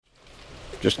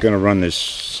Just going to run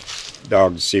this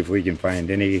dog to see if we can find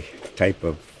any type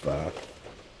of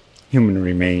human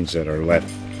remains that are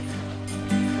left.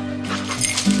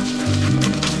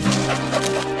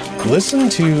 Listen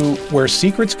to Where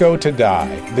Secrets Go to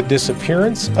Die, The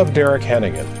Disappearance of Derek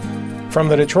Hennigan. From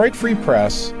the Detroit Free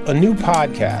Press, a new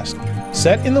podcast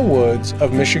set in the woods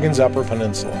of Michigan's Upper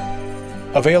Peninsula.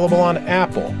 Available on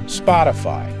Apple,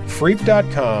 Spotify,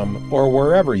 Freep.com, or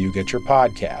wherever you get your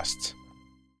podcasts.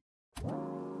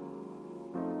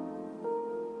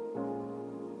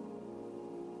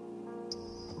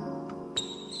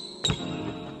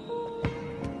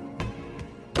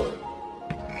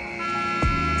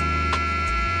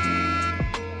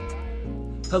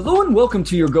 Hello and welcome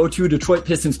to your go-to Detroit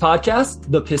Pistons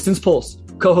podcast, The Pistons Pulse.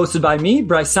 Co-hosted by me,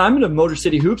 Bryce Simon of Motor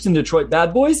City Hoops and Detroit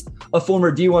Bad Boys, a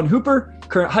former D1 Hooper,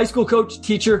 current high school coach,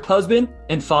 teacher, husband,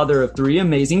 and father of 3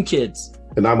 amazing kids.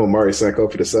 And I'm Omari for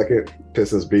the second,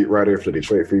 Pistons beat writer for the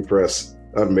Detroit Free Press,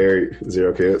 unmarried,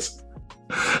 0 kids.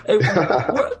 Hey,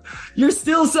 you're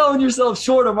still selling yourself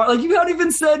short, Omari. Like, you haven't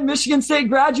even said Michigan State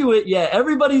graduate yet.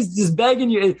 Everybody's just begging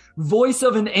you. Voice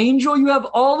of an angel. You have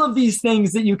all of these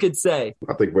things that you could say.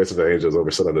 I think voice of an angel is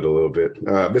overselling it a little bit.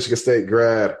 Michigan State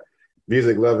grad,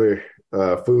 music lover,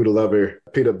 food lover,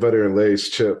 peanut butter and Lay's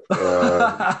chip,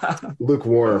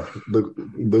 lukewarm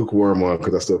one,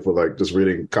 because I still feel like just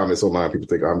reading comments online, people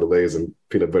think I'm the Lay's and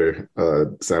peanut butter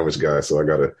sandwich guy. So I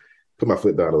got to put my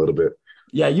foot down a little bit.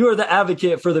 Yeah, you are the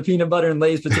advocate for the peanut butter and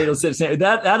Lay's potato chip sandwich.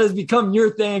 That has become your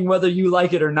thing, whether you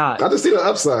like it or not. I just see the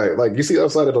upside. Like, you see the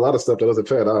upside in a lot of stuff that doesn't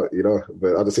pan out,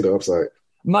 but I just see the upside.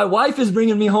 My wife is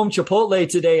bringing me home Chipotle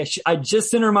today. I just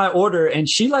sent her my order, and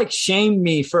she shamed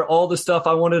me for all the stuff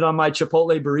I wanted on my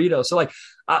Chipotle burrito. So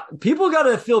people got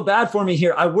to feel bad for me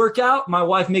here. I work out. My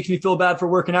wife makes me feel bad for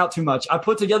working out too much. I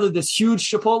put together this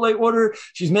huge Chipotle order.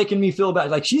 She's making me feel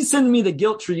bad. She's sending me the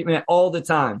guilt treatment all the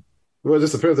time. Well, it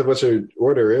just depends on what your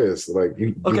order is.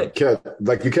 You can't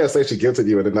say she guilted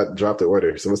you and then not drop the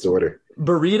order. So what's the order?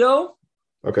 Burrito.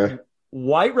 Okay.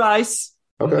 White rice.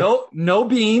 Okay. No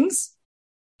beans.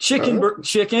 Chicken.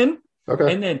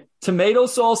 Okay. And then tomato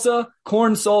salsa,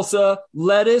 corn salsa,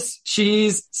 lettuce,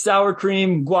 cheese, sour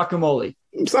cream, guacamole.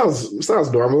 Sounds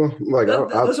normal.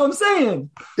 That's what I'm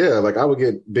saying. Yeah, I would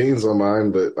get beans on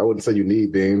mine, but I wouldn't say you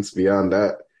need beans beyond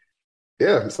that.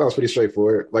 Yeah, it sounds pretty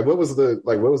straightforward. What was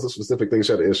the specific thing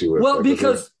she had an issue with? Well,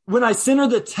 because when I sent her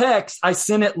the text, I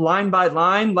sent it line by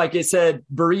line. It said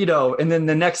burrito, and then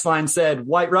the next line said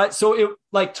white rice. So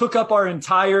it took up our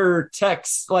entire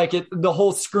text, the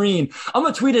whole screen. I'm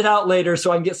gonna tweet it out later so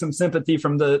I can get some sympathy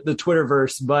from the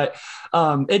Twitterverse. But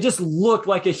it just looked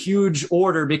like a huge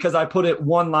order because I put it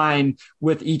one line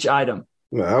with each item.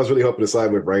 No, I was really hoping to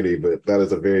side with Brady, but that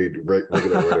is a very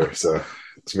regular order, so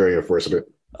it's very unfortunate.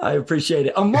 I appreciate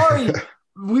it. Omari,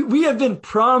 we have been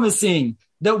promising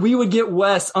that we would get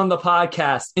Wes on the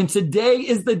podcast. And today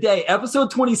is the day,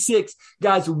 episode 26.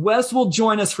 Guys, Wes will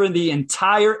join us for the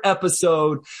entire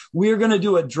episode. We are going to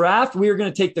do a draft. We are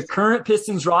going to take the current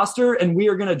Pistons roster and we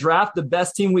are going to draft the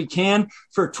best team we can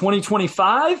for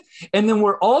 2025. And then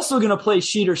we're also going to play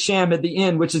Sheet or Sham at the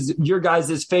end, which is your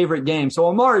guys' favorite game. So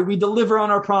Omari, we deliver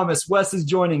on our promise. Wes is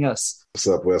joining us. What's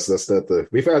up, Wes?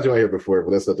 We've had you on here before,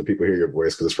 but let's let the people hear your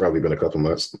voice because it's probably been a couple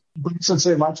months. Since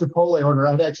my Chipotle order,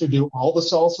 I'd actually do all the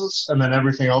salsas and then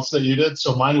everything else that you did.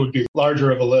 So mine would be larger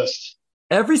of a list.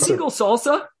 Every single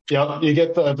salsa? Yeah, you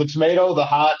get the tomato, the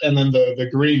hot, and then the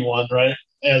green one, right?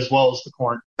 As well as the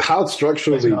corn. How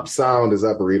structurally sound is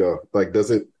that burrito? Does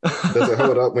it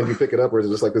hold up when you pick it up, or is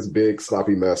it just this big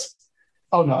sloppy mess?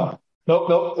 Oh, no.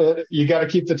 Nope. You got to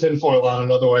keep the tinfoil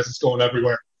on it, otherwise it's going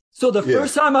everywhere. So the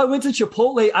first time I went to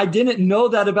Chipotle, I didn't know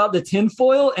that about the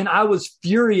tinfoil, and I was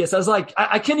furious. I was like,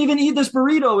 I can't even eat this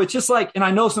burrito. It's just and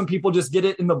I know some people just get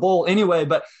it in the bowl anyway,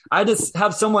 but I just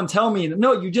have someone tell me,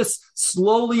 no, you just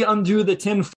slowly undo the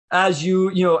tinfoil as you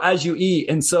eat.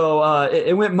 And so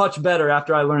it went much better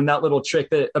after I learned that little trick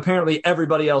that apparently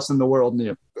everybody else in the world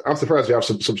knew. I'm surprised you have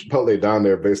some Chipotle down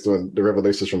there based on the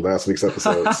revelations from last week's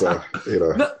episode. So,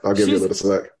 I'll give you a little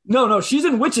slack. No, she's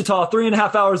in Wichita,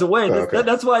 3.5 hours away. Okay.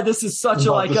 That's why this is such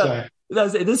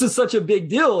this is such a big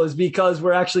deal, is because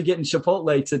we're actually getting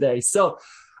Chipotle today. So,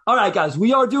 all right, guys,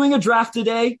 we are doing a draft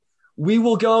today. We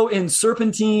will go in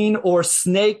serpentine or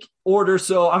snake order.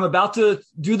 So I'm about to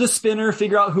do the spinner,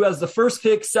 figure out who has the first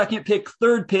pick, second pick,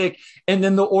 third pick, and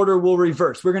then the order will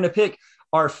reverse. We're going to pick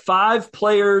are 5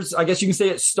 players, I guess you can say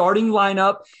it's starting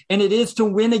lineup, and it is to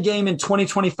win a game in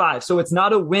 2025. So it's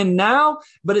not a win now,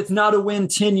 but it's not a win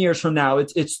 10 years from now.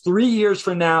 It's 3 years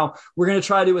from now. We're going to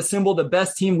try to assemble the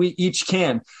best team we each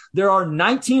can. There are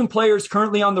 19 players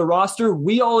currently on the roster.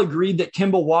 We all agreed that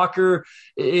Kemba Walker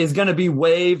is going to be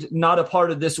waived, not a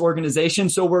part of this organization.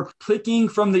 So we're picking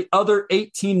from the other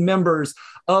 18 members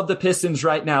of the Pistons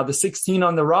right now, the 16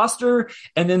 on the roster,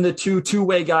 and then the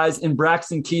two-way guys in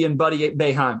Braxton Key and Buddy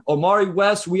Boeheim. Omari,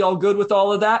 Wes, we all good with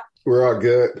all of that? We're all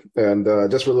good. And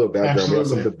just for a little background, Absolutely.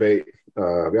 we had some debate.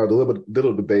 We had a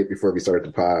little debate before we started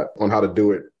the pod on how to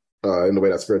do it in the way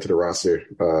that's fair to the roster.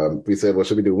 We said, well,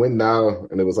 should we do win now?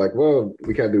 And it was like, well,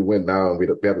 we can't do win now. And we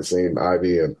haven't seen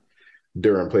Ivy and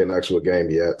Durham play an actual game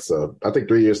yet. So I think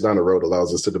 3 years down the road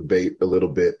allows us to debate a little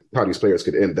bit how these players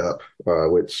could end up,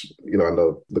 which, I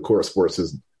know the core of sports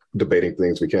is debating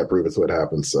things we can't prove until it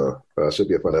happens. So it should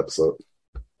be a fun episode.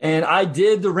 And I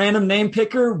did the random name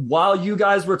picker while you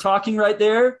guys were talking right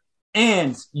there.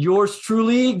 And yours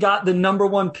truly got the number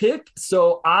 1 pick.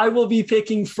 So I will be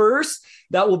picking first.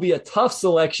 That will be a tough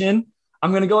selection.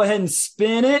 I'm going to go ahead and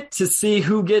spin it to see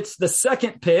who gets the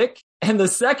second pick. And the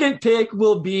second pick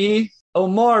will be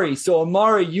Omari. So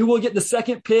Omari, you will get the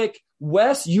second pick.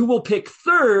 Wes, you will pick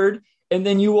third. And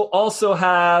then you will also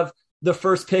have the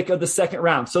first pick of the second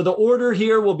round. So the order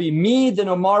here will be me, then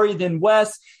Omari, then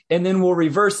Wes, and then we'll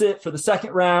reverse it for the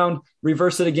second round,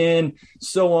 reverse it again,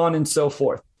 so on and so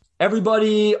forth.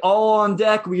 Everybody all on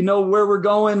deck. We know where we're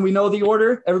going. We know the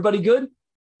order. Everybody good?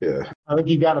 Yeah. I think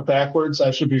you got it backwards.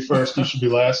 I should be first. You should be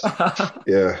last.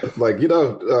 Yeah.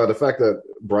 The fact that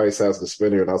Bryce has the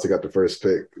spinner and also got the first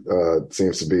pick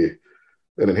seems to be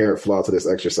an inherent flaw to this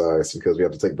exercise because we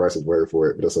have to take Bryce's word for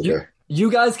it, but it's okay.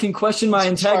 You guys can question my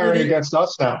integrity against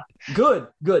us now. Good.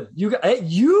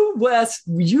 You, Wes,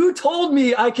 you told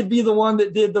me I could be the one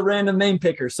that did the random name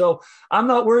picker. So I'm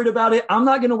not worried about it. I'm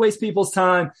not going to waste people's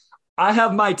time. I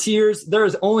have my tiers. There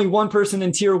is only one person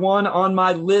in tier 1 on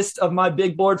my list of my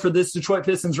big board for this Detroit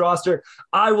Pistons roster.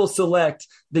 I will select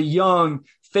the young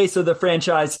face of the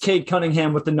franchise, Cade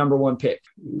Cunningham, with the number 1 pick.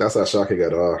 That's not shocking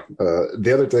at all.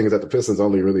 The other thing is that the Pistons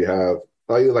only really have,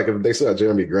 if they still had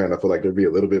Jeremy Grant, I feel like there'd be a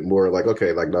little bit more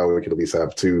now we could at least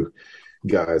have 2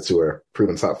 guys who are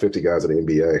proven top 50 guys in the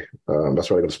NBA. That's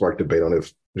probably going to spark debate on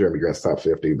if Jeremy Grant's top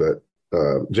 50, but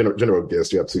general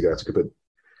guess, you have 2 guys who could put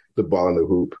the ball in the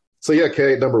hoop. So yeah,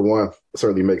 Cade, number 1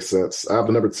 certainly makes sense. I have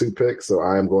the number 2 pick, so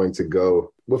I am going to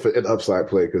go with an upside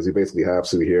play because you basically have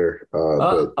to here.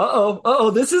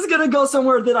 This is going to go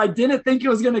somewhere that I didn't think it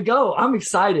was going to go. I'm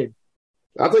excited.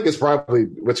 I think it's probably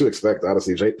what you expect,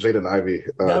 honestly. Jaden Ivey.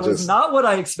 That was not what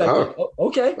I expected.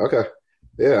 Okay.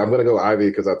 Yeah, I'm going to go Ivy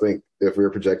because I think if we were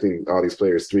projecting all these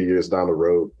players 3 years down the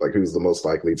road, who's the most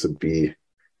likely to be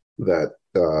that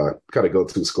kind of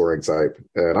go-to scoring type.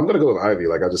 And I'm going to go with Ivy.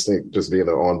 I just think just being an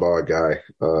on-ball guy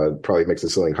probably makes the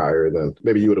ceiling higher than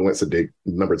maybe you would have went Sadiq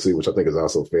number 2, which I think is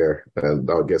also fair. And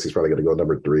I would guess he's probably going to go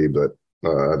number 3, but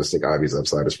I just think Ivy's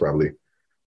upside is probably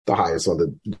the highest on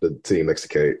the team next to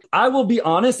Cade. I will be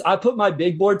honest. I put my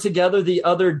big board together the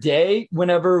other day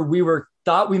whenever we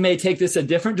thought we may take this a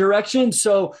different direction.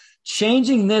 So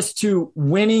changing this to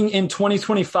winning in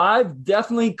 2025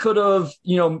 definitely could have,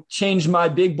 changed my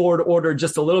big board order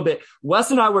just a little bit.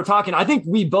 Wes and I were talking. I think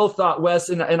we both thought, Wes,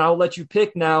 and I'll let you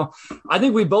pick now. I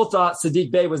think we both thought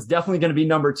Sadiq Bey was definitely going to be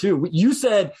number 2. You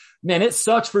said, man, it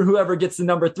sucks for whoever gets the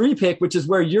number 3 pick, which is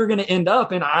where you're going to end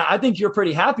up. And I think you're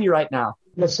pretty happy right now.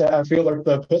 Yes, I feel like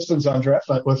the Pistons on draft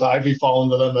night with Ivy falling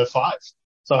to them at 5.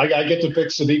 So I get to pick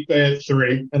Sadiq Bey at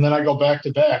 3, and then I go back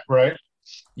to back, right?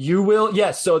 You will,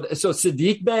 yes. So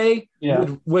Sadiq Bey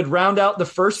would round out the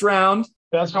first round.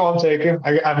 That's how I'm taking.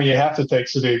 I mean, you have to take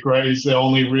Sadiq, right? He's the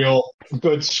only real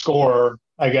good scorer,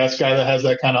 I guess, guy that has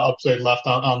that kind of upside left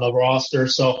on the roster.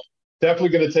 So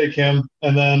definitely going to take him.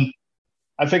 And then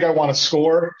I think I want to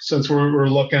score since we're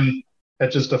looking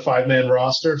at just a 5-man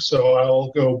roster. So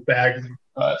I'll go Bagley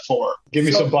at 4. Give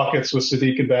me some buckets with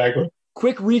Sadiq and Bagley.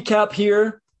 Quick recap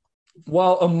here.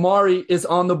 While Omari is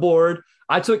on the board,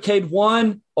 I took Cade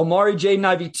 1, Omari, Jaden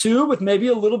Ivey 2 with maybe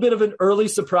a little bit of an early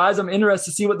surprise. I'm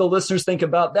interested to see what the listeners think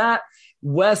about that.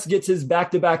 Wes gets his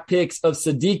back-to-back picks of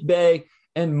Sadiq Bey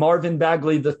and Marvin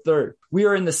Bagley III. We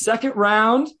are in the second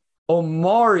round.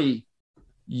 Omari,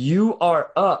 you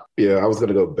are up. Yeah, I was going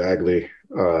to go Bagley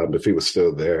if he was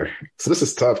still there. So this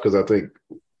is tough because I think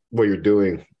what you're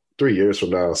doing 3 years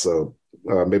from now, so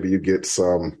maybe you get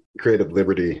some creative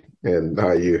liberty in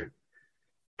how you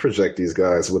project these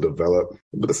guys will develop.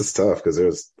 But this is tough because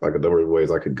there's a number of ways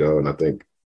I could go, and I think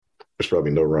there's probably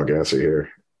no wrong answer here.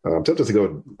 I'm tempted to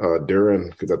go Duran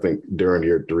because I think Duran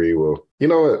year 3 will. You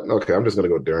know what? Okay, I'm just gonna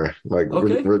go Duran. Like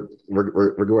Okay.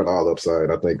 we're going all upside.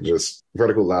 I think just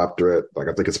vertical lob threat. Like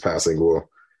I think his passing will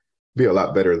be a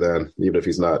lot better than even if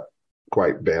he's not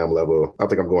quite Bam level. I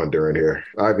think I'm going Duran here.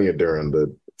 Ivy and Duran,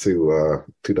 the two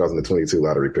 2022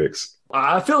 lottery picks.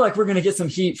 I feel like we're going to get some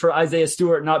heat for Isaiah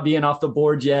Stewart not being off the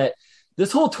board yet.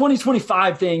 This whole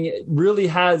 2025 thing really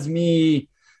has me.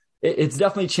 It's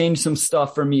definitely changed some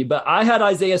stuff for me, but I had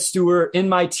Isaiah Stewart in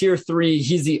my tier 3.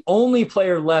 He's the only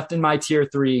player left in my tier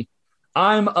 3.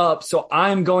 I'm up, so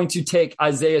I'm going to take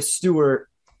Isaiah Stewart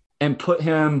and put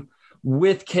him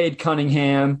with Cade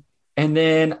Cunningham. And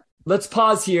then let's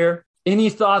pause here. Any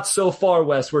thoughts so far,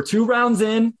 Wes? We're 2 rounds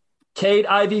in. Cade,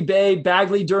 Ivy, Bay,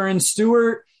 Bagley, Duran,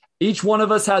 Stewart. Each one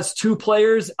of us has 2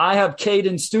 players. I have Cade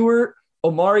and Stewart.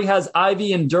 Omari has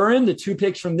Ivy and Duran, the 2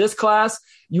 picks from this class.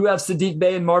 You have Sadiq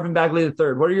Bey and Marvin Bagley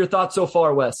III. What are your thoughts so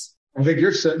far, Wes? I think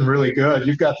you're sitting really good.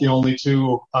 You've got the only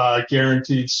 2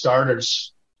 guaranteed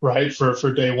starters, right,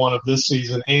 for day 1 of this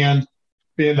season. And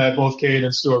being that both Cade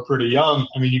and Stu are pretty young,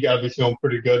 I mean, you got to be feeling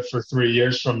pretty good for 3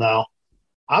 years from now.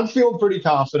 I'm feeling pretty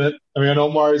confident. I mean, I know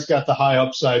Omari's got the high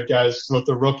upside guys with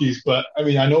the rookies, but I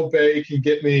mean, I know Bey can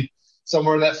get me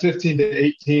somewhere in that 15 to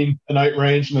 18 a night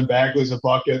range, and then Bagley's a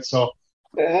bucket. So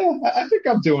I think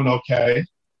I'm doing okay.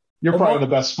 You're probably in the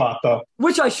best spot, though.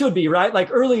 Which I should be, right? Like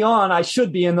early on, I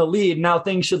should be in the lead. Now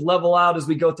things should level out as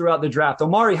we go throughout the draft.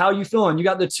 Omari, how are you feeling? You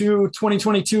got the 2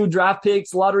 2022 draft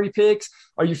picks, lottery picks.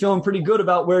 Are you feeling pretty good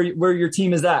about where your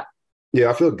team is at? Yeah,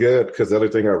 I feel good because the other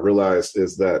thing I realized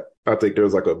is that I think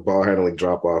there's like a ball handling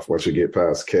drop off once you get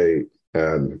past Cade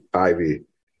and Ivy.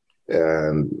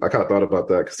 And I kind of thought about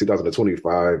that because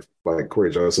 2025, like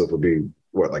Corey Joseph would be,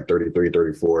 like 33,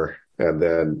 34. And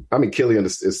then, I mean, Killian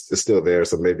is still there.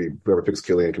 So maybe whoever picks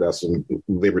Killian can have some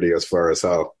liberty as far as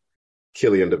how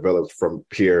Killian develops from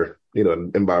here. You know,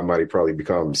 and by might he probably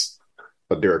becomes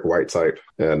a Derek White type.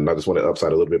 And I just want to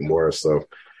upside a little bit more. So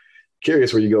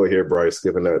curious where you go here, Bryce,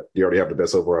 given that you already have the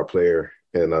best overall player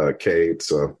in Cade.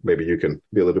 So maybe you can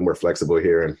be a little bit more flexible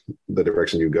here in the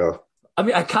direction you go. I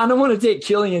mean, I kind of want to take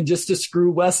Killian just to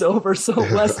screw Wes over. So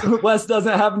Wes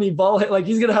doesn't have any ball hit. Like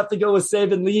he's going to have to go with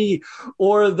Saban Lee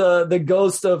or the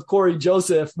ghost of Corey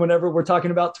Joseph whenever we're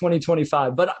talking about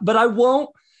 2025. But I won't,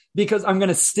 because I'm going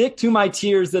to stick to my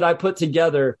tiers that I put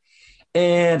together.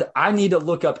 And I need to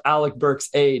look up Alec Burks'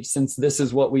 age, since this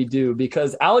is what we do,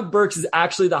 because Alec Burks is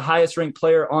actually the highest ranked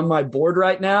player on my board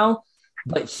right now,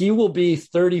 but he will be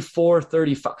 34,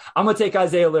 35. I'm going to take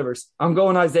Isaiah Livers. I'm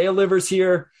going Isaiah Livers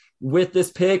here with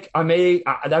this pick.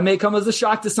 That may come as a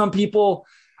shock to some people.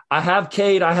 I have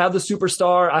Cade. I have the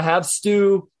superstar. I have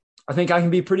Stu. I think I can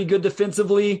be pretty good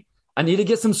defensively. I need to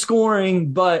get some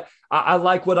scoring, but I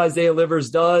like what Isaiah Livers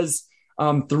does.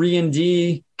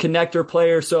 3-and-D connector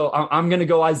player. So I'm going to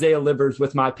go Isaiah Livers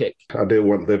with my pick. I did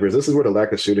want Livers. This is where the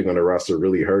lack of shooting on the roster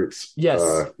really hurts. Yes.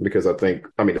 Because I think,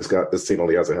 this team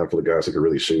only has a handful of guys who can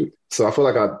really shoot. So I feel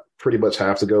like I pretty much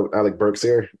have to go with Alec Burks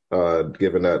here,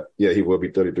 given that, he will be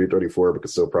 33, 34, but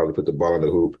can still probably put the ball in the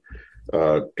hoop.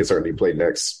 Can certainly play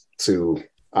next to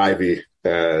Ivy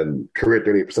and career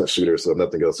 38% shooter. So if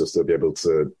nothing else, he'll still be able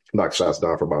to knock shots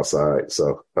down from outside.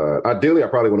 So ideally, I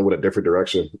probably want to win a different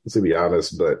direction, to be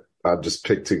honest, but I just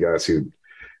picked 2 guys who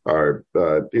are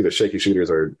either shaky shooters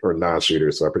or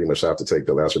non-shooters. So I pretty much have to take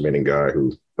the last remaining guy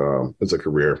who is a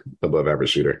career above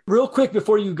average shooter. Real quick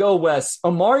before you go, Wes,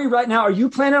 Omari, right now, are you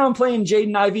planning on playing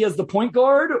Jaden Ivey as the point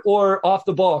guard or off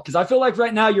the ball? Because I feel like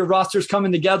right now your roster's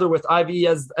coming together with Ivey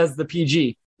as the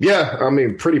PG. Yeah, I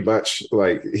mean, pretty much.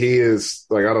 Like, he is,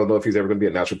 like, I don't know if he's ever going to be a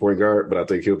natural point guard, but I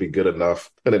think he'll be good enough.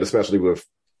 And then especially with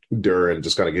Duran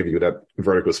just kind of give you that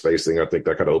vertical spacing, I think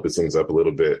that kind of opens things up a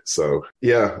little bit. So,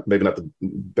 yeah, maybe not the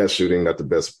best shooting, not the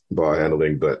best ball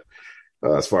handling, but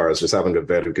as far as just having a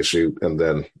vet who can shoot, and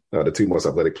then the 2 most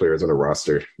athletic players on the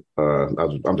roster,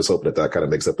 I'm just hoping that kind of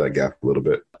makes up that gap a little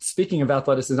bit. Speaking of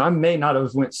athleticism, I may not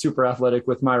have went super athletic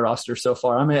with my roster so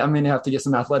far. I may have to get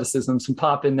some athleticism, some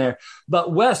pop in there.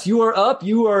 But Wes, you are up.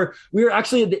 We are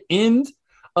actually at the end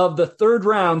of the 3rd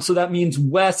round, so that means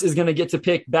Wes is going to get to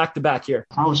pick back-to-back here.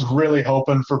 I was really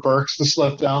hoping for Burks to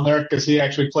slip down there because he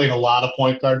actually played a lot of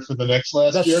point guard for the Knicks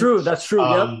last year. That's true.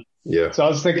 Yep. Yeah. So I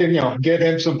was thinking, get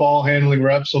him some ball handling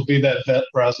reps. He'll be that vet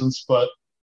presence, but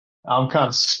I'm kind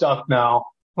of stuck now.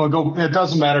 It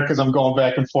doesn't matter because I'm going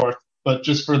back and forth, but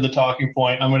just for the talking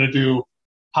point, I'm going to do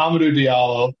Hamidou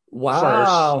Diallo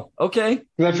first. Okay.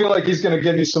 Because I feel like he's going to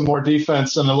give me some more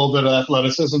defense and a little bit of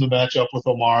athleticism to match up with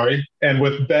Omari. And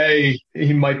with Bey,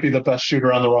 he might be the best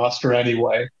shooter on the roster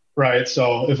anyway, right?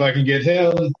 So if I can get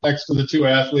him next to the 2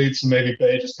 athletes and maybe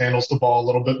Bey just handles the ball a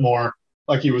little bit more,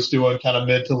 like he was doing kind of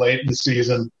mid to late in the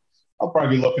season, I'll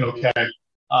probably be looking okay.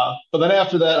 But then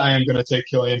after that, I am going to take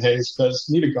Killian Hayes because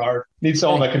need a guard, need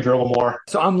someone that can dribble more.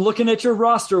 So I'm looking at your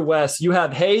roster, Wes. You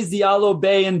have Hayes, Diallo,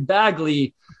 Bay, and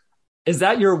Bagley. Is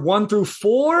that your 1 through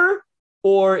 4?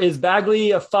 Or is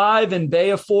Bagley a 5 and Bay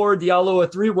a 4, Diallo a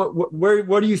 3?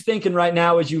 What are you thinking right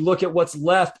now as you look at what's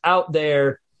left out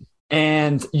there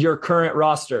and your current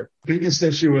roster? Biggest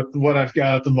issue with what I've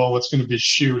got at the moment is going to be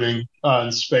shooting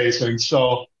and spacing.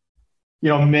 So,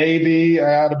 maybe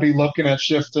I ought to be looking at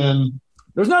shifting.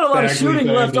 There's not a lot of shooting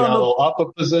left on the up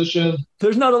a position.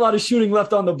 There's not a lot of shooting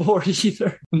left on the board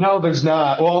either. No, there's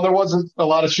not. Well, there wasn't a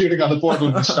lot of shooting on the board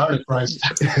when we started, Bryce.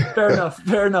 Fair enough.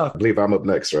 I believe I'm up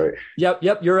next, right? Yep,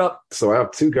 you're up. So I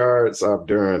have 2 guards. I have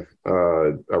Duran.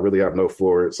 I really have no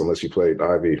forwards unless you played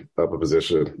Ivy up a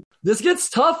position. This gets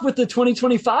tough with the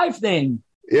 2025 thing.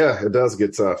 Yeah, it does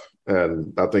get tough.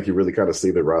 And I think you really kind of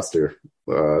see the roster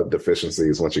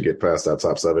deficiencies once you get past that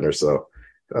top 7 or so.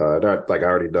 I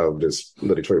already know just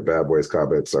the Detroit Bad Boys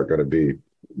comments are going to be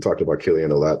talking about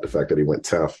Killian a lot. The fact that he went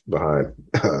 10th behind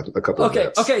a couple of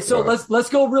bets. Okay. So let's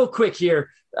go real quick here.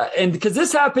 And because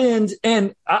this happened,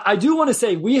 and I do want to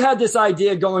say we had this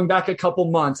idea going back a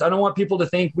couple months. I don't want people to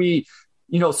think we,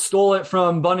 stole it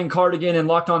from Bun and Cardigan and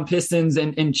Locked On Pistons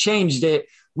and changed it.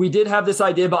 We did have this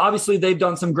idea, but obviously they've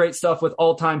done some great stuff with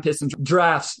all-time Pistons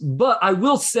drafts. But I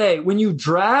will say when you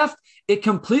draft, it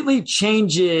completely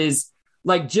changes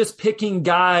like just picking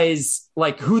guys,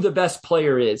 like who the best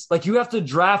player is. Like you have to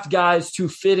draft guys to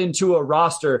fit into a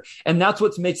roster. And that's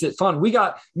what makes it fun.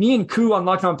 Me and Koo on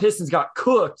Locked On Pistons got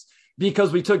cooked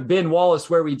because we took Ben Wallace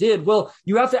where we did. Well,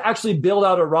 you have to actually build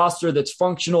out a roster that's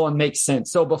functional and makes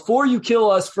sense. So before you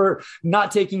kill us for not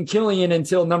taking Killian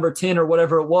until number 10 or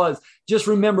whatever it was, just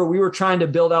remember we were trying to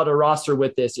build out a roster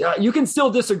with this. You can still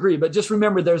disagree, but just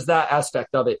remember there's that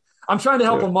aspect of it. I'm trying to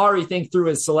help Omari think through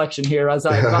his selection here as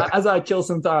I kill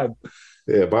some time.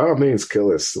 Yeah, by all means,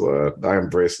 kill us. I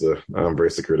embrace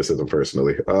the criticism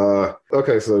personally.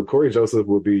 Okay, so Corey Joseph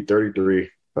will be 33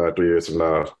 3 years from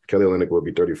now. Kelly Olynyk will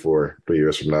be 34 3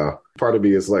 years from now. Part of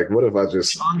me is like, what if I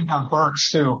just? I got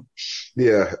Burks too.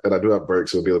 Yeah, and I do have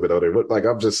Burks, who'll be a little bit older. But like,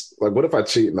 I'm just like, what if I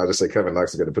cheat and I just say Kevin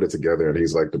Knox is going to put it together and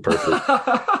he's like the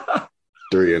perfect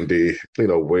 3 and D,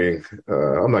 wing.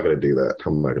 I'm not going to do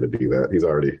that. He's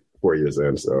already 4 years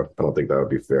in, so I don't think that would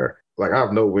be fair. Like I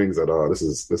have no wings at all. This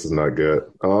is not good.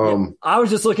 I was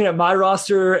just looking at my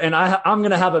roster, and I'm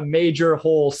going to have a major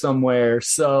hole somewhere.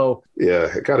 So yeah,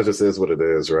 it kind of just is what it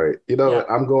is, right?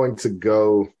 I'm going to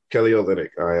go Kelly Olynyk.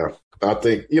 I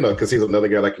think because he's another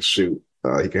guy that can shoot.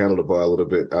 He can handle the ball a little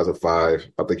bit as a 5.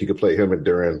 I think you could play him and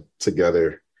Duran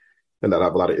together, and not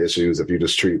have a lot of issues if you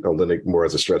just treat Olynyk more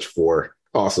as a stretch 4.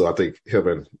 Also, I think him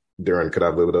and Duran could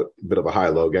have a little bit of a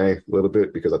high-low game, a little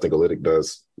bit, because I think Olynyk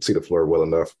does see the floor well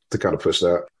enough to kind of push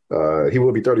that. He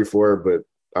will be 34, but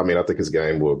I think his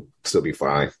game will still be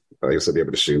fine. He'll still be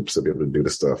able to shoot, still be able to do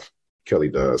the stuff Kelly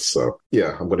does. So,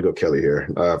 yeah, I'm going to go Kelly here.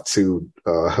 I have 2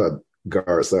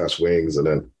 guards/wings and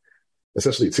then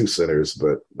essentially 2 centers,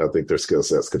 but I think their skill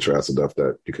sets contrast enough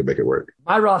that you could make it work.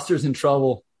 My roster's in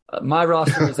trouble. My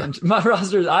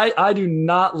roster is I do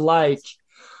not like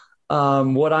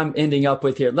what I'm ending up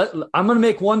with here. I'm going to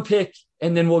make one pick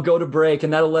and then we'll go to break,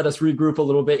 and that'll let us regroup a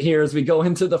little bit here as we go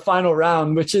into the final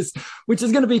round, which is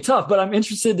going to be tough, but I'm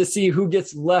interested to see who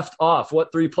gets left off.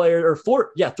 What 3 players or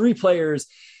 3 players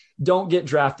don't get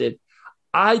drafted.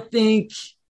 I think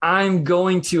I'm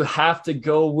going to have to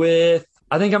go with,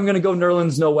 I'm going to go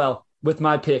Nerlens Noel with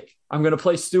my pick. I'm going to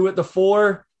play Stu at the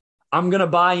 4. I'm going to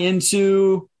buy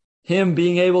into him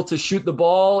being able to shoot the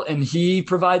ball, and he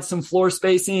provides some floor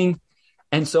spacing.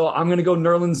 And so I'm going to go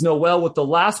Nerlens Noel with the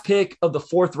last pick of the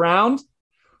 4th round.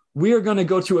 We are going to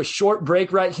go to a short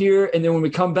break right here. And then when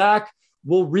we come back,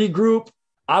 we'll regroup.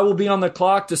 I will be on the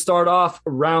clock to start off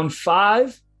round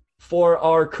 5 for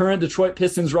our current Detroit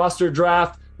Pistons roster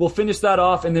draft. We'll finish that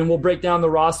off, and then we'll break down the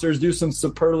rosters, do some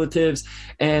superlatives,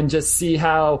 and just see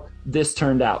how this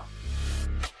turned out.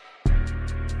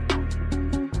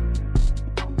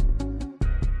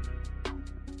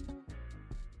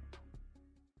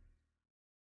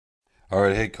 All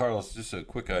right, hey, Carlos, just a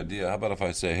quick idea. How about if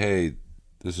I say, hey,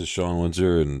 this is Sean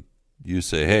Windsor, and you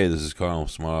say, hey, this is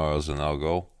Carlos Morales, and I'll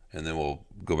go, and then we'll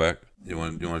go back. You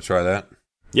want to try that?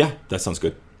 Yeah, that sounds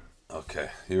good. Okay,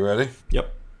 you ready?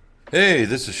 Yep. Hey,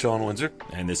 this is Sean Windsor.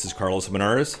 And this is Carlos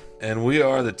Monarez. And we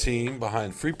are the team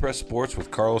behind Free Press Sports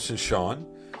with Carlos and Sean,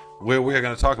 where we are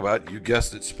going to talk about, you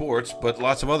guessed it, sports, but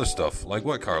lots of other stuff. Like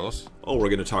what, Carlos? Oh, we're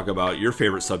going to talk about your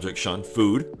favorite subject, Sean,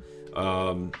 food.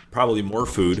 Probably more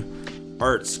food.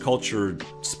 arts, culture,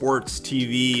 sports,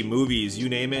 TV, movies, you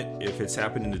name it. If it's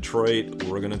happened in Detroit,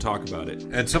 we're going to talk about it.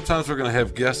 And sometimes we're going to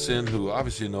have guests in who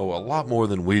obviously know a lot more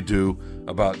than we do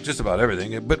about just about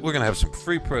everything. But we're going to have some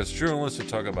free press journalists to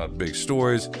talk about big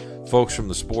stories, folks from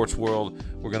the sports world.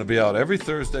 We're going to be out every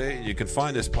Thursday. You can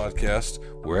find this podcast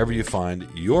wherever you find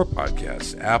your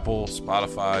podcasts, Apple,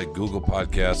 Spotify, Google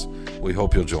Podcasts. We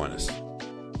hope you'll join us.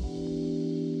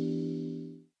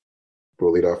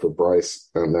 We'll lead off with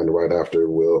Bryce, and then right after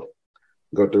we'll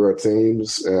go through our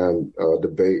teams and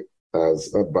debate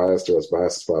as unbiased or as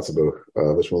biased as possible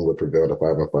which one would prevail in the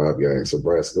 5-on-5 game. So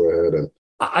Bryce, go ahead. And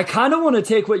I kind of want to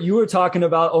take what you were talking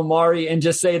about, Omari, and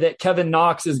just say that Kevin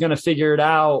Knox is going to figure it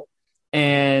out,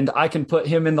 and I can put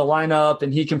him in the lineup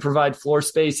and he can provide floor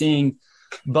spacing,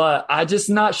 but I'm just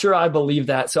not sure I believe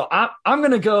that. So I'm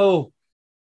going to go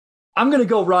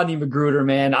Rodney Magruder,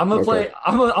 man. I'm going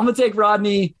to take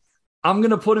Rodney. I'm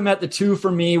going to put him at the 2 for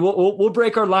me. We'll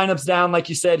break our lineups down, like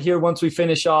you said, here once we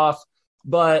finish off.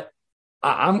 But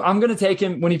I'm going to take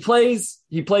him. When he plays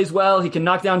well. He can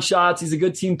knock down shots. He's a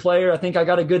good team player. I think I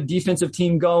got a good defensive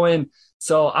team going.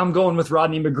 So I'm going with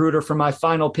Rodney Magruder for my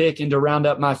final pick and to round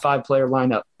up my 5-player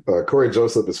lineup. Corey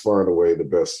Joseph is far and away the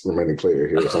best remaining player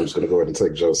here, so I'm just going to go ahead and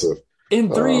take Joseph.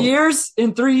 In 3 years?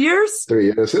 In 3 years? 3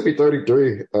 years. He'll be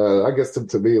 33. I guess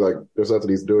to me, like, there's nothing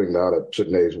he's doing now that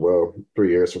shouldn't age well 3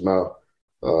 years from now.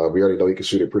 We already know he can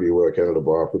shoot it pretty well, can handle the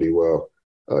ball pretty well.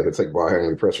 He'll take ball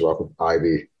handling pressure off of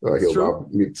Ivy. He'll allow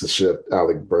me to shift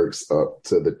Alec Burks up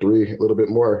to the 3 a little bit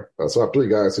more. So I have 3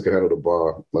 guys who can handle the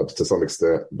ball to some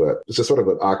extent, but it's just sort of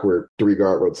an awkward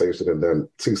 3-guard rotation and then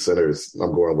 2 centers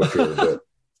I'm going with here.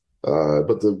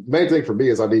 But the main thing for me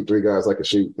is I need 3 guys that can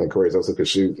shoot, and Corey Joseph can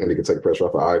shoot, and he can take pressure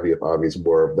off of Ivy if Ivy's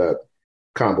more of that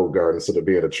combo guard instead of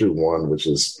being a true 1, which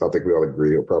is, I think we all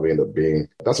agree, he'll probably end up being.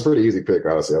 That's a pretty easy pick,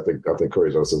 honestly. I think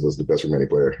Corey Joseph was the best remaining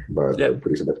player by a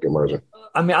pretty significant margin.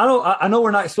 I mean, I know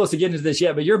we're not supposed to get into this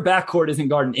yet, but your backcourt isn't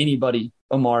guarding anybody,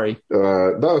 Omari.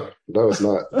 No, it's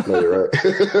not. No, you're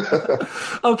right.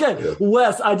 Okay, yeah.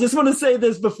 Wes, I just want to say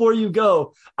this before you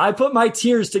go. I put my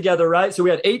tiers together, right? So we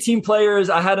had 18 players.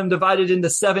 I had them divided into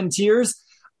 7 tiers.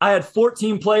 I had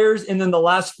 14 players, and then the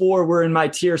last 4 were in my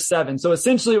tier 7. So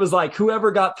essentially it was like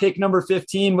whoever got pick number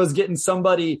 15 was getting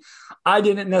somebody I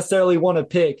didn't necessarily want to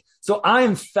pick. So I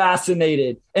am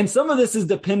fascinated. And some of this is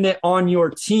dependent on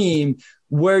your team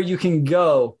where you can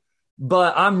go.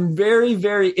 But I'm very,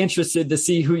 very interested to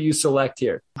see who you select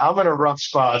here. I'm in a rough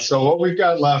spot. So what we've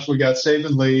got left, we got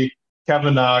Saban Lee,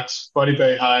 Kevin Knox, Buddy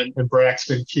Boeheim, and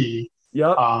Braxton Key.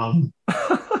 Yep.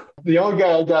 The only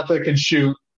guy I got that can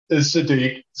shoot is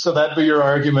Sadiq. So that'd be your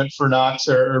argument for Knox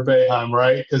or Boeheim,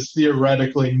 right? Because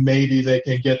theoretically, maybe they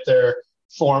can get their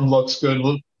form looks good.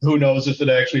 Who knows if it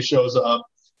actually shows up.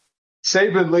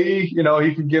 Saban Lee,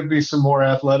 he can give me some more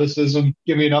athleticism.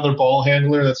 Give me another ball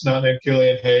handler that's not named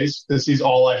Killian Hayes, because he's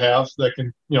all I have that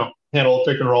can, handle a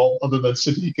pick and roll other than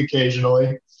Sadiq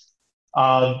occasionally.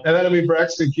 And then,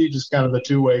 Braxton Key, just kind of the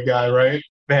 2-way guy, right?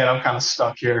 Man, I'm kind of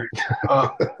stuck here.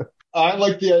 I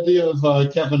like the idea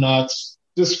of Kevin Knox.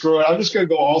 Just screw it. I'm just going to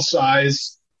go all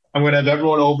size. I'm going to have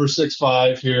everyone over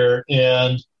 6'5" here.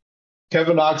 And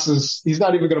Kevin Knox he's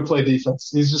not even going to play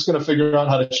defense. He's just going to figure out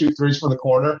how to shoot threes from the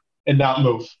corner and not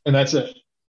move. And that's it.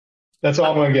 That's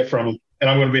all I'm going to get from him. And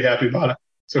I'm going to be happy about it.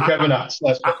 So Kevin Knox,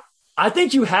 last pick. I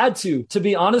think you had to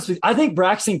be honest with you. I think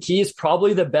Braxton Key is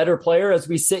probably the better player as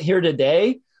we sit here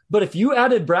today. But if you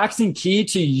added Braxton Key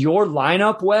to your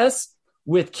lineup, Wes,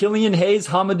 with Killian Hayes,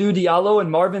 Hamidou Diallo,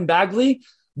 and Marvin Bagley,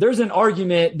 there's an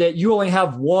argument that you only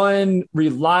have one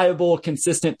reliable,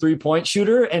 consistent 3-point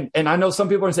shooter. And I know some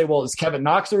people are going to say, well, is Kevin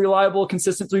Knox a reliable,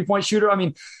 consistent 3-point shooter? I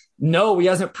mean, no, he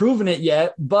hasn't proven it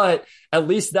yet, but at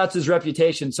least that's his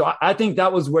reputation. So I think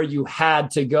that was where you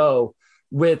had to go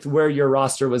with where your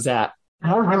roster was at.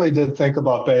 I really did think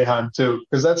about Boeheim too,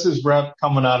 because that's his rep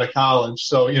coming out of college.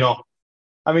 So, he's a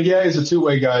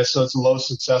 2-way guy, so it's a low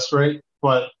success rate,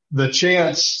 but the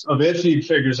chance of if he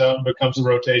figures out and becomes a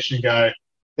rotation guy,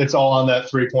 it's all on that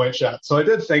 3-point shot. So I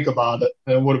did think about it,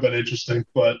 and it would have been interesting,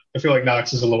 but I feel like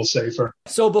Knox is a little safer.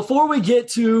 So before we get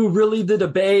to really the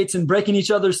debates and breaking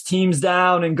each other's teams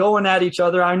down and going at each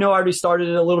other, I know I already started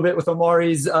it a little bit with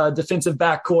Omari's defensive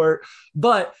backcourt,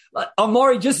 but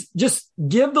Omari, just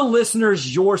give the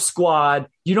listeners your squad.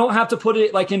 You don't have to put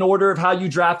it like in order of how you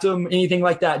draft them, anything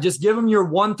like that. Just give them your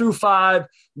 1 through 5.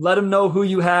 Let them know who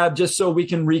you have, just so we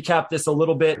can recap this a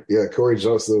little bit. Yeah, Corey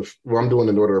Joseph. Well, I'm doing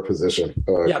in order of position.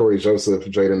 Corey Joseph,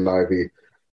 Jaden Ivey,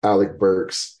 Alec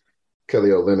Burks, Kelly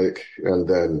Olynyk, and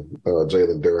then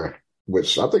Jalen Duren,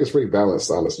 which I think is pretty balanced,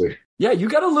 honestly. Yeah, you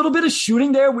got a little bit of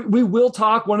shooting there. We will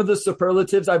talk. One of the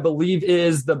superlatives, I believe,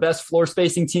 is the best floor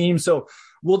spacing team. So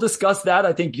we'll discuss that.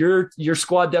 I think your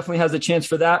squad definitely has a chance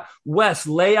for that. Wes,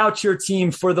 lay out your team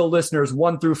for the listeners,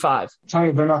 1 through 5. I'm telling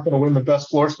you, they're not going to win the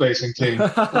best floor spacing team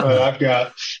I've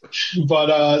got.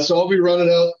 But so I'll be running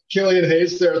out Killian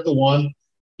Hayes there at the 1.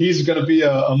 He's going to be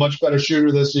a much better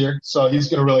shooter this year, so he's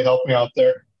going to really help me out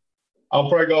there. I'll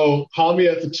probably go Hami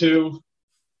at the 2.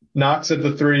 Knox at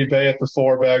the 3, Bay at the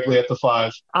 4, Bagley at the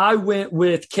 5. I went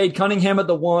with Cade Cunningham at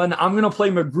the 1. I'm going to play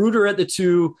Magruder at the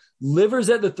 2, Livers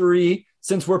at the 3.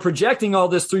 Since we're projecting all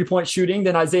this 3-point shooting,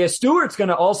 then Isaiah Stewart's going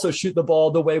to also shoot the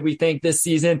ball the way we think this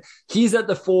season. He's at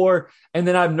the 4, and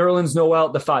then I have Nerlens Noel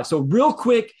at the 5. So real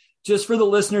quick, just for the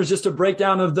listeners, just a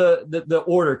breakdown of the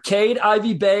order. Cade,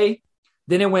 Ivy, Bay.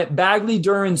 Then it went Bagley,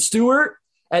 Duren, Stewart.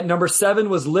 At number 7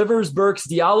 was Livers, Burks,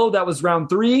 Diallo. That was round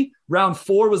 3. Round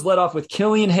 4 was led off with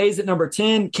Killian Hayes at number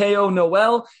 10, KO,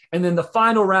 Noel. And then the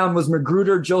final round was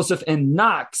Magruder, Joseph, and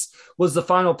Knox was the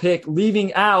final pick,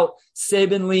 leaving out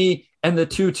Sabin Lee and the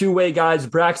two-way guys,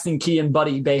 Braxton Key and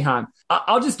Buddy Boeheim.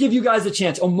 I'll just give you guys a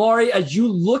chance. Omari, as you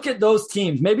look at those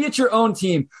teams, maybe it's your own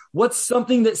team, what's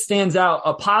something that stands out,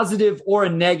 a positive or a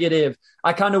negative?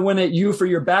 I kind of went at you for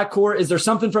your backcourt. Is there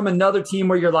something from another team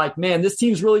where you're like, man, this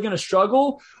team's really going to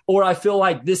struggle? Or I feel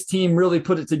like this team really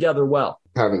put it together well?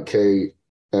 Having Cade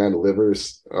and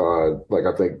Livers, I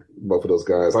think both of those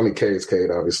guys, Cade's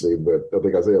Cade, obviously, but I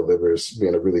think Isaiah Livers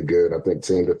being a really good,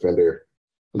 team defender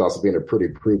and also being a pretty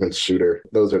proven shooter.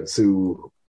 Those are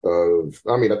two I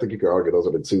think you could argue those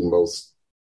are the two most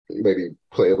maybe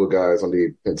playable guys on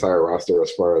the entire roster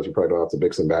as far as you probably don't have to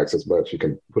mix and match as much. You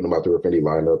can put them out through a Fendi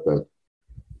lineup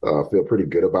and feel pretty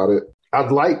good about it. I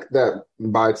do like that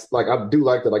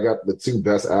I got the two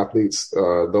best athletes.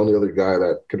 The only other guy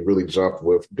that could really jump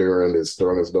with Duren is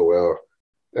Noel.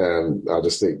 And I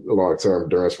just think long term,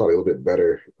 Duren's probably a little bit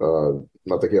better.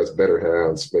 I think he has better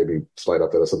hands, maybe slight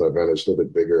athleticism advantage, a little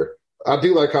bit bigger. I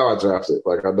do like how I drafted.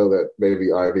 I know that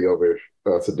maybe Ivy over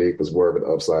Sadiq was more of an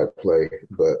upside play,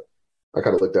 but I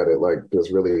kind of looked at it like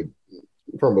there's really,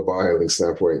 from a ball handling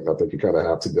standpoint, I think you kind of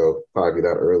have to go Ivy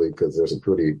that early because there's a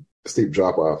pretty steep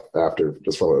drop off after,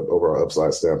 just from an overall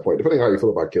upside standpoint. Depending on how you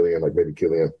feel about Killian, maybe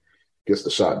Killian gets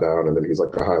the shot down and then he's a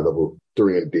high level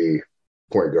 3-and-D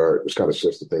point guard, which kind of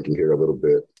shifts the thinking here a little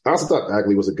bit. I also thought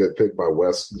Bagley was a good pick by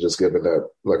Wes, just given that,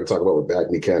 we talk about what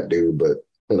Bagley can't do, but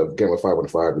in a game of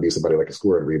 5-on-5, you need somebody like a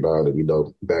score and rebound,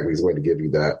 and Bagley's going to give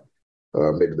you that.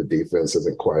 Maybe the defense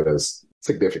isn't quite as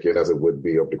significant as it would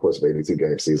be over the course of an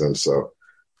 82-game season. So,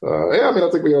 I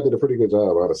think we all did a pretty good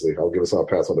job, honestly. I'll give us all a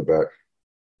pass on the back.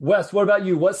 Wes, what about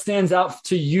you? What stands out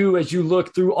to you as you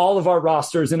look through all of our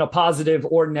rosters in a positive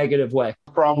or negative way?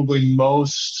 Probably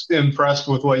most impressed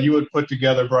with what you would put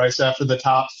together, Bryce, after the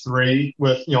top 3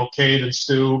 with, Cade and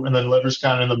Stu and then Livers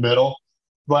kind of in the middle.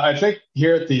 But I think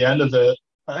here at the end of it,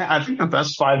 I think the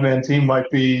best 5-man team might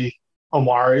be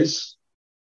Omari's.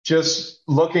 Just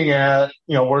looking at,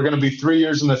 we're going to be 3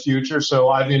 years in the future, so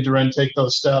Ivy and Duren take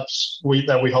those steps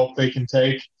that we hope they can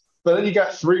take. But then you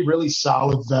got 3 really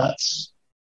solid vets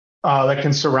that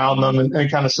can surround them and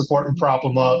kind of support and prop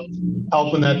them up,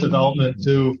 helping that development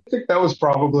too. I think that was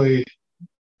probably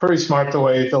pretty smart the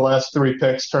way the last 3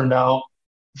 picks turned out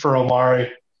for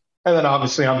Omari. And then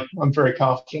obviously I'm very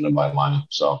confident in my lineup,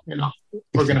 so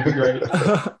we're going to be great.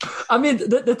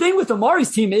 The thing with Omari's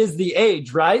team is the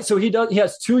age, right? So he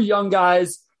has 2 young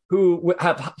guys who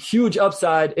have huge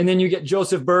upside, and then you get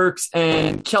Joseph Burks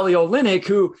and Kelly Olynyk,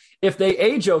 who, if they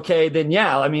age okay, then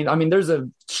yeah, there's a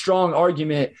strong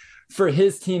argument for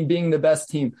his team being the best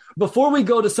team. Before we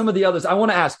go to some of the others, I want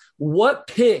to ask, what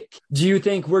pick do you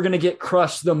think we're going to get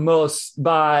crushed the most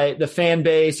by the fan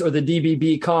base or the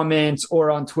DBB comments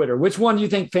or on Twitter? Which one do you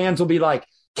think fans will be like,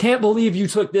 can't believe you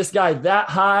took this guy that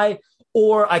high,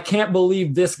 or I can't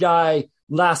believe this guy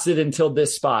lasted until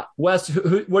this spot? Wes,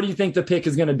 what do you think the pick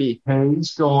is going to be?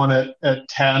 He's going at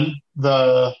 10.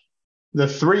 The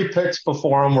 3 picks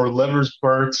before him were Livers,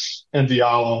 Burks, and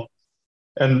Diallo.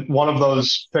 And one of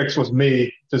those picks was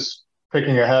me, just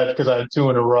picking ahead because I had 2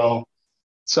 in a row.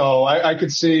 So I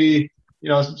could see,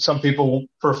 some people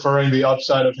preferring the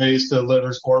upside of Hayes to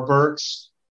Livers or Burks.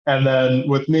 And then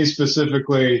with me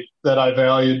specifically, that I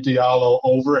valued Diallo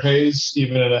over Hayes,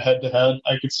 even in a head-to-head,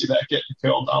 I could see that getting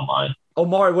killed online.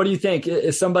 Omari, what do you think?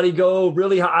 Is somebody go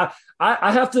really high?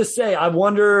 I have to say, I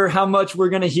wonder how much we're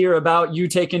going to hear about you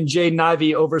taking Jaden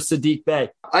Ivey over Sadiq Bey.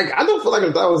 I don't feel like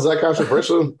that was that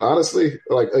controversial, honestly.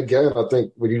 Again, I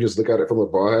think when you just look at it from a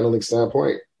ball handling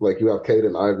standpoint, you have Cade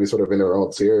and Ivy sort of in their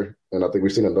own tier. And I think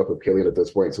we've seen enough of Killian at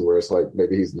this point to where it's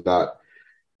maybe he's not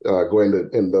going to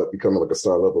end up becoming like a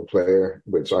star level player,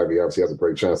 which Ivy obviously has a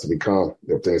great chance to become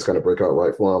if things kind of break out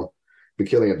right for him. But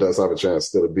Killian does have a chance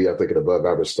still to be, I think, an above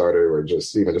average starter or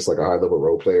just even just like a high level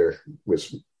role player,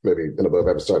 which maybe an above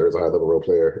average starter is a high level role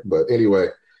player. But anyway,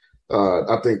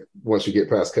 I think once you get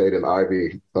past Cade and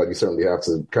Ivy, you certainly have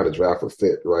to kind of draft a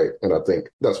fit, right? And I think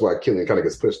that's why Killian kind of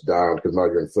gets pushed down because now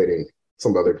you're inflating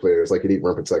some other players, like you need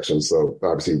rim protection. So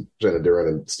obviously, Jenna Duran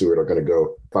and Stewart are going to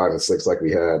go 5 and 6 like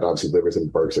we had. Obviously, Livers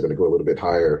and Burks are going to go a little bit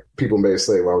higher. People may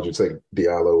say, why would you take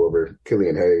Diallo over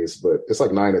Killian Hayes? But it's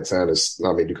like 9 and 10.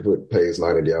 You could put Hayes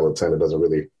 9 and Diallo 10. It doesn't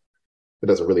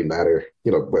really matter.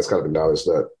 Wes kind of acknowledged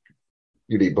that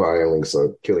you need ball handling,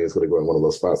 so Killian's going to go in one of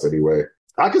those spots anyway.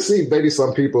 I could see maybe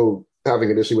some people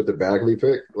having an issue with the Bagley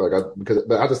pick, but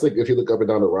I just think if you look up and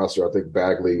down the roster, I think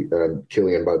Bagley and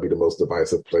Killian might be the most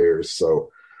divisive players. So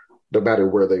no matter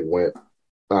where they went,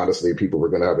 honestly, people were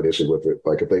going to have an issue with it.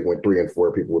 Like if they went 3 and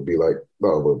 4, people would be like,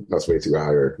 "Oh, well, that's way too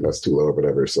high or that's too low or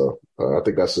whatever." So I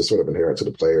think that's just sort of inherent to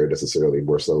the player, necessarily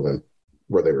more so than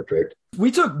where they were picked.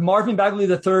 We took Marvin Bagley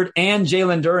III and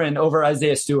Jalen Duren over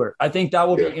Isaiah Stewart. I think that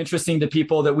will be interesting to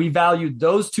people that we valued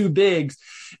those two bigs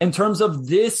in terms of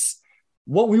this.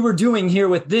 What we were doing here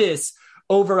with this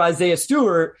over Isaiah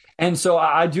Stewart. And so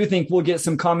I do think we'll get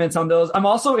some comments on those. I'm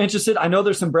also interested. I know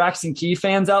there's some Braxton Key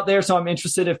fans out there. So I'm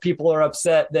interested if people are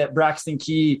upset that Braxton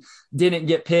Key didn't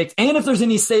get picked. And if there's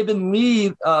any Saban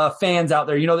Lee fans out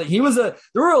there, that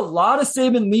there were a lot of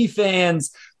Saban Lee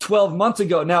fans 12 months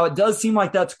ago. Now it does seem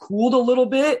like that's cooled a little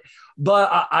bit.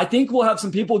 But I think we'll have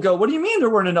some people go, what do you mean there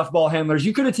weren't enough ball handlers?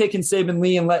 You could have taken Saban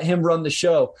Lee and let him run the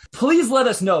show. Please let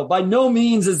us know. By no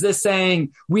means is this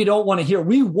saying we don't want to hear.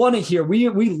 We want to hear. We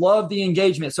love the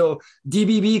engagement. So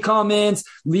DBB comments,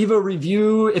 leave a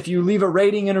review. If you leave a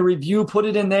rating and a review, put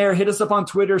it in there. Hit us up on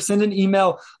Twitter. Send an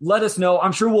email. Let us know.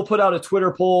 I'm sure we'll put out a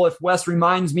Twitter poll if Wes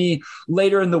reminds me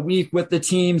later in the week with the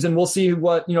teams, and we'll see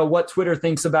what Twitter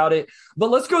thinks about it.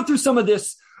 But let's go through some of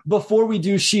this before we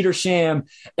do Sheet or Sham.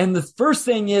 And the first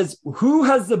thing is, who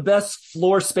has the best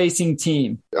floor spacing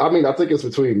team? I mean, I think it's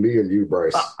between me and you,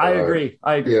 Bryce. I agree.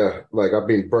 Yeah,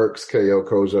 Burks, KO,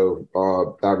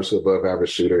 Kojo, average to above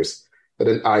average shooters. And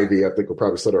then Ivy, I think, will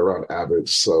probably settle around average.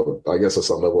 So I guess at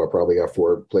some level, I probably have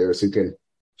 4 players who can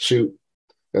shoot.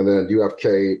 And then you have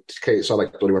Kate. Kate shot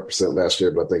like 31% last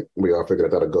year, but I think we all figured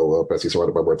that that'll go up as he's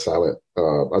surrounded by more talent.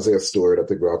 Isaiah Stewart, I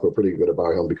think we all feel pretty good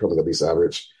about him becoming at least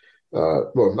average. I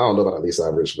don't know about at least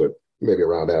average, but maybe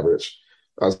around average.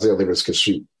 Isaiah Livers can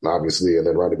shoot, obviously, and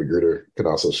then Rodney McGruder can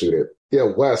also shoot it.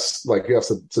 Yeah, Wes, you have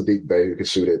Sadiq Bey who can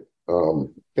shoot it.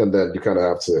 And then you kind of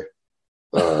have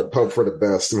to hope for the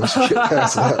best once you get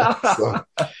past that. So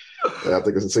I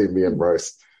think it's between me and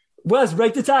Bryce. Wes,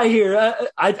 break the tie here.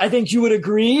 I think you would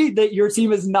agree that your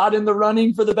team is not in the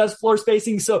running for the best floor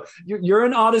spacing. So you're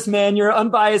an honest man. You're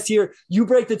unbiased here. You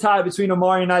break the tie between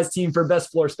Omari and I's team for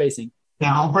best floor spacing.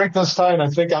 Yeah, I'll break this tie, and I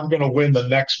think I'm going to win the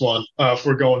next one if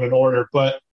we're going in order.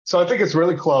 But so I think it's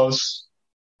really close.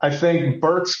 I think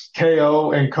Burks,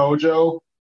 KO, and Kojo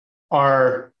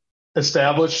are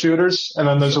established shooters, and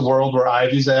then there's a world where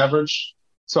Ivy's average.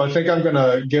 So I think I'm going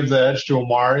to give the edge to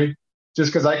Omari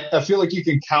just because I feel like you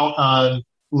can count on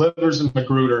Livers and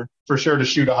McGruder for sure to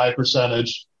shoot a high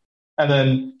percentage. And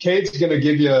then Cade's going to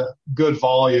give you good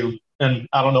volume, and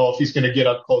I don't know if he's going to get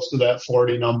up close to that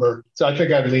 40 number. So I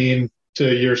think I'd lean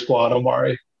to your squad,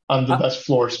 Omari, on the best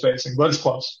floor spacing, but it's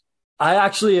close. I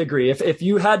actually agree. If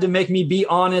you had to make me be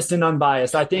honest and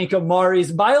unbiased, I think Omari's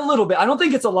by a little bit. I don't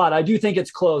think it's a lot. I do think it's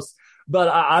close, but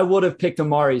I would have picked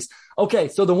Omari's. Okay,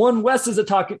 so the one Wes is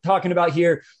talking about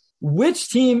here, which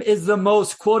team is the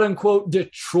most quote-unquote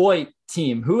Detroit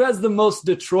team? Who has the most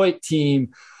Detroit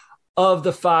team of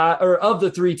the 5 or of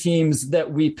the 3 teams that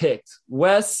we picked?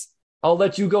 Wes, I'll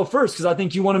let you go first because I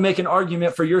think you want to make an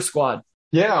argument for your squad.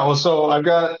 Yeah, well, so I've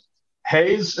got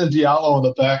Hayes and Diallo in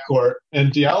the backcourt,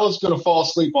 and Diallo's going to fall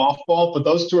asleep off ball, but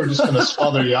those two are just going to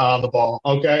smother you on the ball,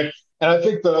 okay? And I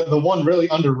think the one really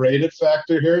underrated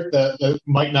factor here that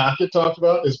might not get talked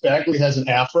about is Bagley has an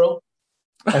afro,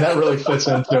 and that really fits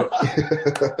into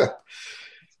it.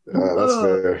 That's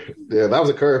fair. Yeah, that was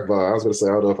a curveball. I was going to say,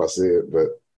 I don't know if I see it, but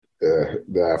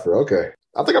the afro, okay.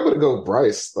 I think I'm going to go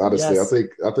Bryce, honestly. Yes.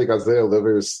 I think Isaiah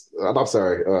Livers,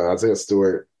 Isaiah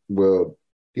Stewart will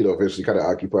eventually kind of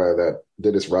occupy that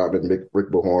Dennis Rodman,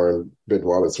 Rick Bullhorn, Ben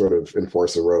Wallace sort of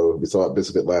enforcer role. We saw it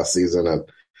a bit last season, and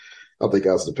I think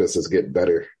as the Pistons get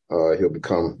better, he'll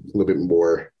become a little bit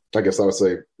more, I guess I would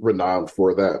say, renowned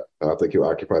for that. I think he'll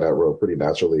occupy that role pretty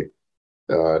naturally.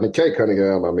 And then Kate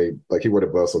Cunningham, he would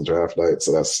have bust on draft night,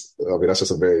 so that's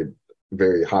just a very,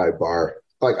 very high bar.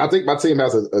 like, I think my team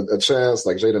has a chance,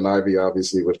 like Jaden Ivey,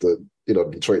 obviously, with the,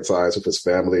 Detroit ties with his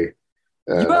family.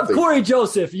 And you have Corey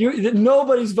Joseph.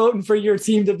 Nobody's voting for your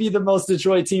team to be the most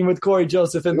Detroit team with Corey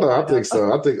Joseph in the lineup. I think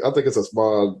so. I think it's a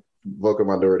small vocal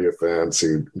minority of fans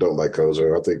who don't like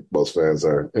Kojo. I think most fans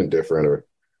are indifferent or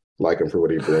like him for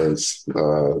what he brings. Of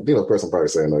course, I'm probably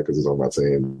saying that because he's on my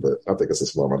team, but I think it's a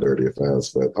small minority of fans.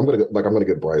 But I'm gonna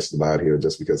get Bryce the nod here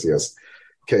just because he has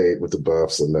Cade with the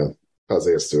Buffs and then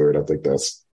Isaiah Stewart. I think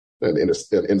that's an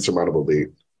insurmountable lead.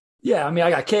 Yeah, I mean, I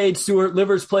got Cade, Stewart,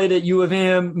 Livers played at U of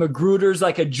M, Magruder's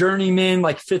like a journeyman,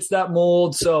 like fits that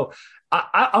mold. So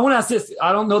I want to ask this.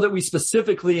 I don't know that we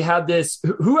specifically had this.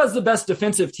 Who has the best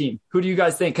defensive team? Who do you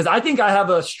guys think? Because I think I have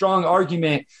a strong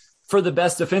argument for the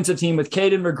best defensive team with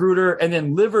Cade and Magruder and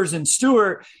then Livers and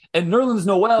Stewart. And Nerlens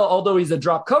Noel, although he's a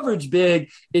drop coverage big,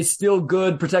 is still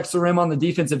good, protects the rim on the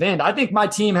defensive end. I think my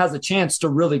team has a chance to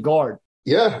really guard.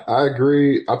 Yeah, I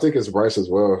agree. I think it's Bryce as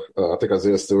well. I think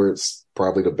Isaiah Stewart's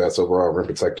probably the best overall rim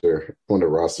protector on the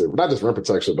roster. But not just rim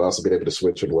protection, but also being able to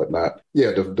switch and whatnot.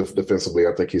 Yeah, defensively,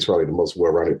 I think he's probably the most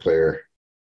well-rounded player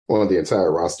on the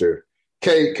entire roster.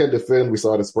 Cade can defend. We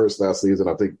saw it in Spurs last season.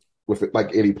 I think with it,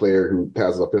 like any player who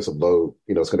has an offensive load,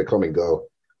 it's going to come and go.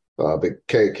 But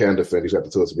Cade can defend. He's got the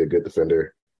tools to be a good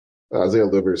defender. Isaiah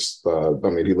Livers,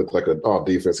 he looked like an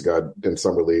all-defense guy in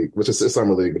Summer League, which is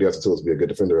Summer League, but he has the tools to be a good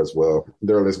defender as well.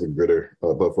 Nerlens Magruder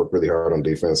both work really hard on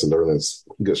defense, and Nerlens,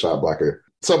 good shot blocker.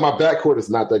 So my backcourt is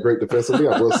not that great defensively.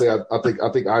 I will say I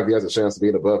think Ivy has a chance to be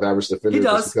an above-average defender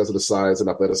just because of the size and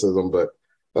athleticism, but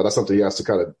that's something he has to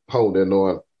kind of hone in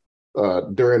on.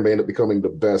 Duran may end up becoming the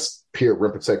best pure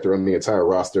rim protector on the entire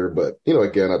roster, but,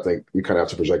 again, I think you kind of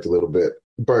have to project a little bit.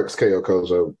 Burks, KO,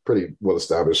 Kojo, pretty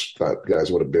well-established guys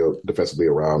you want to build defensively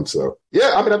around. So,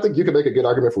 yeah, I think you can make a good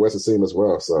argument for Wes's team as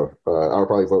well. So I would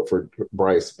probably vote for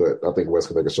Bryce, but I think Wes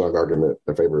can make a strong argument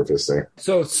in favor of his team.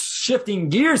 So shifting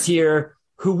gears here,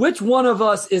 which one of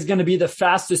us is going to be the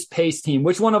fastest paced team?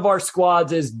 Which one of our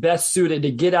squads is best suited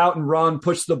to get out and run,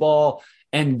 push the ball,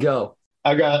 and go?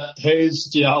 I got Hayes,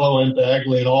 Diallo, and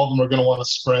Bagley, and all of them are going to want to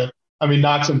sprint.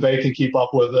 Knox and Bay can keep up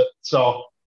with it. So,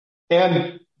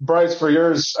 and Bryce, for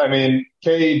yours,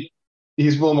 Cade,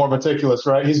 he's a little more meticulous,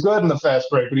 right? He's good in the fast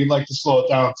break, but he'd like to slow it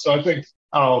down. So I think,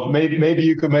 maybe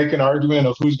you could make an argument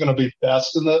of who's going to be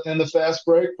best in the fast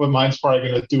break, but mine's probably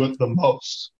going to do it the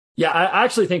most. Yeah, I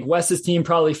actually think Wes's team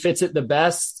probably fits it the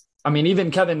best.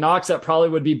 Even Kevin Knox, that probably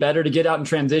would be better to get out in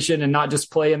transition and not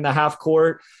just play in the half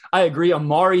court. I agree.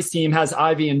 Omari's team has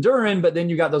Ivy and Duran, but then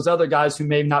you got those other guys who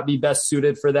may not be best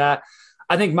suited for that.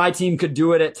 I think my team could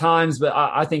do it at times, but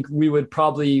I think we would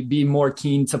probably be more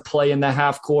keen to play in the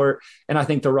half court. And I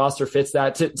think the roster fits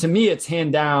that. To me, it's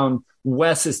hand down.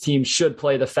 Wes's team should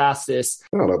play the fastest.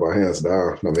 I don't know about hands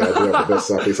down. I do have the best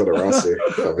Southeast on the roster.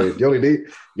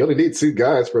 You only need two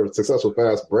guys for a successful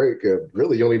fast break, and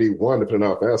really you only need one depending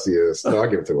on how fast he is. No, I'll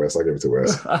give it to Wes.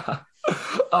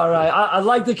 All right. I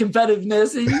like the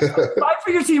competitiveness. Fight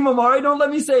for your team, Omari. Don't let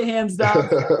me say hands down.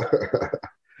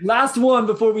 Last one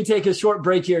before we take a short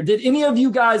break here. Did any of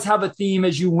you guys have a theme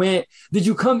as you went? Did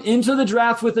you come into the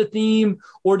draft with a theme,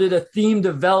 or did a theme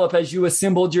develop as you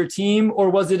assembled your team? Or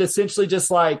was it essentially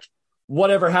just like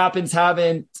whatever happens,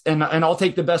 and I'll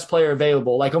take the best player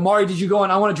available? Like, Omari, did you go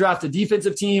and I want to draft a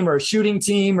defensive team or a shooting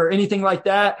team or anything like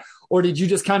that? Or did you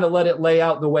just kind of let it lay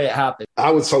out the way it happened? I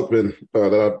was hoping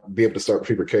that I'd be able to start with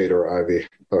either Cade or Ivy,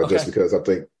 just because I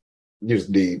think you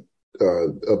just need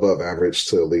above average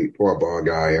to elite or a ball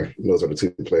guy, and those are the two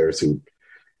players who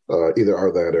either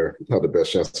are that or have the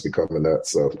best chance to becoming that.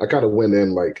 So I kind of went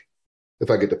in like, if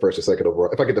I get the first or second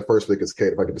overall, if I get the first pick, it's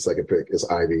Cade. If I get the second pick, it's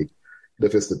Ivy.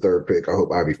 If it's the third pick, I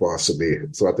hope Ivy falls to me.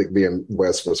 So I think me and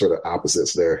Wes were sort of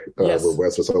opposites there. Yes. Where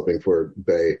Wes was hoping for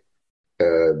Bay,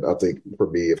 and I think for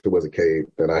me, if it wasn't Cade,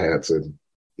 then I had to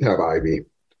have Ivy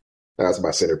as my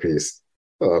centerpiece.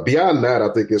 Beyond that,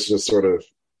 I think it's just sort of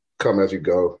come as you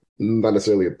go. Not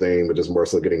necessarily a thing, but just more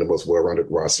so getting the most well-rounded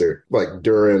roster. Like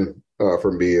Duran,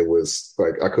 for me, it was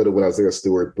like I could have went Isaiah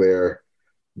Stewart there,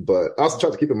 but I also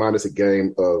tried to keep in mind it's a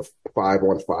game of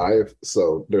 5-on-5.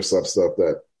 So there's some stuff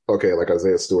that, okay, like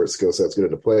Isaiah Stewart's skill set's good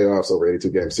in the playoffs, over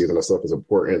 82-game season, that stuff is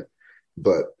important.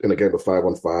 But in a game of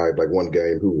 5-on-5, like one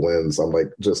game, who wins? I'm like,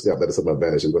 just the athleticism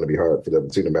advantage is going to be hard for the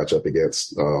team to match up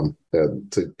against. And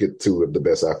to get two of the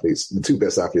best athletes, the two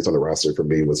best athletes on the roster for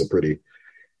me was a pretty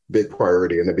big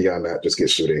priority. And then beyond that, just get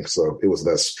shooting. So it was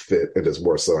less fit and just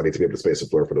more so I need to be able to space the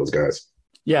floor for those guys.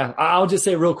 Yeah, I'll just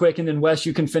say real quick, and then Wes,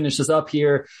 you can finish this up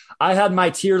here. I had my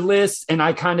tier list, and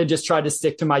I kind of just tried to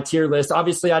stick to my tier list.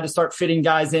 Obviously, I had to start fitting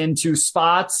guys into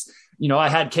spots. I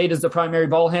had Cade as the primary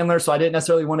ball handler, so I didn't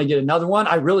necessarily want to get another one.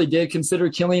 I really did consider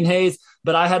Killian Hayes,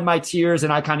 but I had my tiers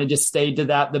and I kind of just stayed to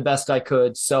that the best I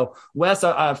could. So Wes,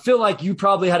 I feel like you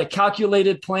probably had a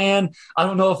calculated plan. I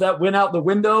don't know if that went out the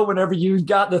window whenever you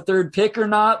got the third pick or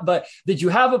not, but did you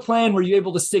have a plan? Were you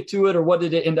able to stick to it, or what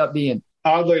did it end up being?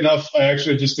 Oddly enough, I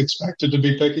actually just expected to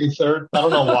be picking third. I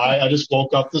don't know why. I just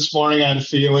woke up this morning. I had a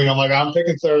feeling. I'm like, I'm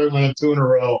picking third. I'm going to 2 in a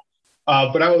row.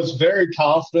 But I was very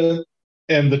confident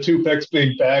in the 2 picks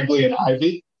being Bagley and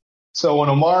Ivy. So when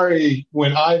Omari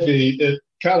went Ivy, it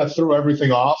kind of threw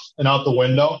everything off and out the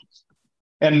window.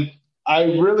 And I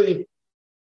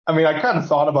kind of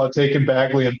thought about taking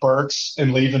Bagley and Burks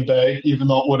and leaving Bay, even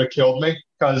though it would have killed me.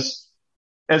 Because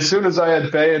as soon as I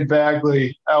had Bay and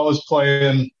Bagley, I was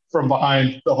playing from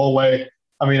behind the whole way.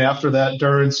 After that,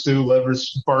 Duran, Stu,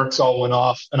 Livers, Burks all went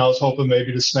off, and I was hoping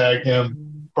maybe to snag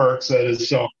him, Burks, that is.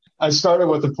 So I started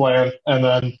with a plan, and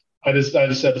then I just had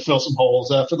to fill some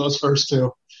holes after those first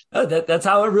 2. That's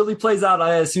how it really plays out,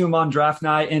 I assume, on draft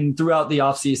night and throughout the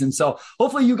offseason. So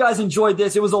hopefully you guys enjoyed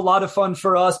this. It was a lot of fun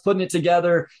for us putting it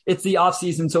together. It's the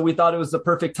offseason, so we thought it was the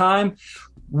perfect time.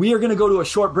 We are going to go to a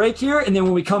short break here, and then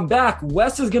when we come back,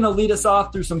 Wes is going to lead us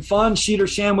off through some fun Sheet or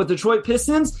Sham with Detroit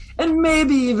Pistons and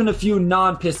maybe even a few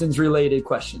non-Pistons related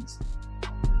questions.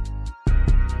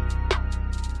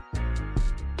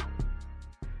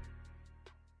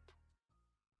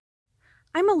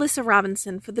 I'm Alyssa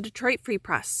Robinson for the Detroit Free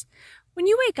Press. When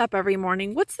you wake up every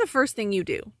morning, what's the first thing you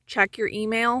do? Check your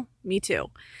email? Me too.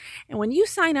 And when you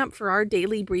sign up for our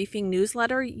daily briefing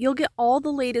newsletter, you'll get all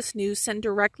the latest news sent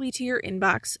directly to your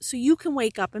inbox so you can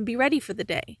wake up and be ready for the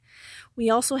day.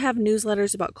 We also have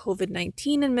newsletters about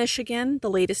COVID-19 in Michigan, the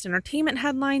latest entertainment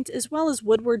headlines, as well as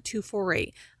Woodward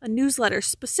 248, a newsletter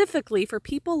specifically for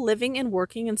people living and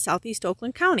working in Southeast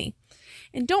Oakland County.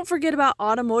 And don't forget about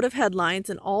automotive headlines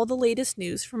and all the latest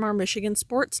news from our Michigan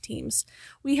sports teams.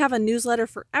 We have a newsletter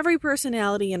for every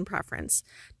personality and preference.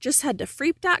 Just head to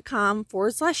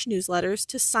freep.com/newsletters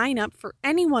to sign up for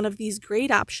any one of these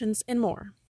great options and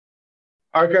more.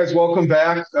 All right, guys, welcome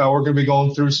back. We're going to be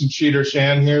going through some Sheet or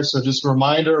Sham here. So just a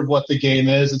reminder of what the game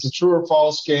is. It's a true or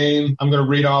false game. I'm going to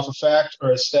read off a fact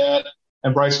or a stat,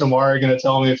 and Bryce and Omari are going to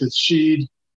tell me if it's Sheet,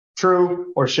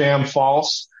 true, or Sham,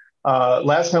 false.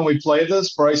 Last time we played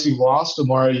this, Bryce, you lost.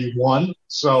 Omari, you won.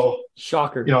 So,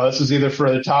 shocker. This is either for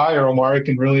a tie or Omari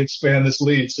can really expand this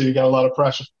lead. So you got a lot of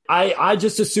pressure. I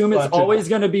just assume it's always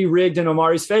going to be rigged in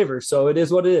Omari's favor. So it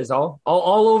is what it is. I'll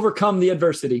overcome the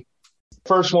adversity.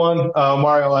 First one,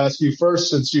 Omari, I'll ask you first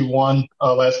since you won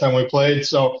last time we played.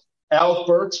 So Alec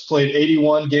Burks played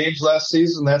 81 games last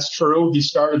season. That's true. He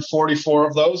started 44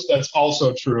 of those. That's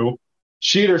also true.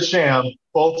 Sheet or Sham,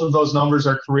 both of those numbers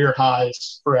are career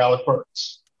highs for Alec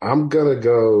Burks. I'm gonna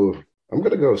go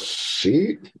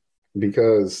Sheet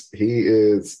because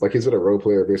he's been a role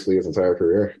player basically his entire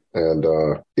career. And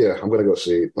I'm gonna go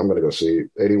Sheet.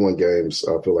 81 games.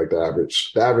 I feel like the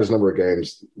average number of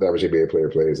games the average NBA player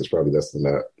plays is probably less than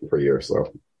that per year.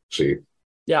 So Sheet.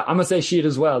 Yeah, I'm gonna say Sheet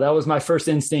as well. That was my first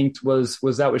instinct was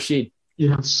Sheet.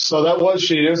 Yes. So that was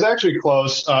Sheet. It was actually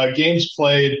close. Games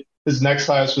played. His next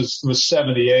highest was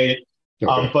 78.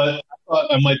 Okay. But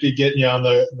I might be getting you on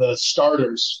the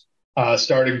starters,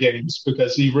 starting games,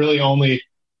 because he really only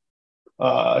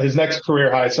his next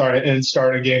career high, in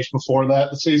starting games before that,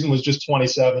 the season was just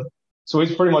 27. So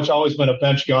he's pretty much always been a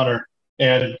bench gunner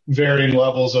and varying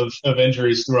levels of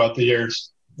injuries throughout the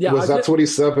years. Yeah, was that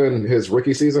 27 his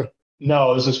rookie season?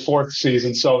 No, it was his 4th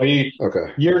season. So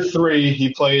year 3,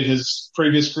 he played his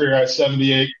previous career high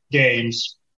 78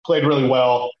 games, played really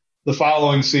well. The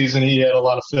following season, he had a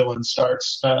lot of fill-in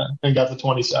starts and got the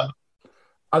 27.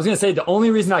 I was going to say the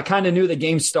only reason I kind of knew the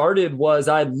game started was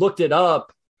I looked it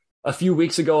up a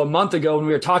month ago, when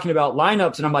we were talking about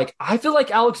lineups, and I'm like, I feel like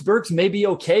Alex Burks may be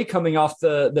okay coming off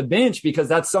the bench because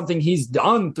that's something he's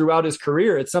done throughout his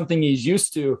career. It's something he's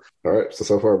used to. All right,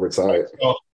 so far we're tied.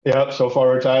 So far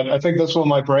we're tied. I think this one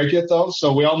might break it, though.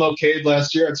 So we all know Cade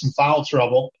last year had some foul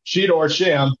trouble. Sheet or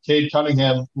Sham, Cade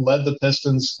Cunningham led the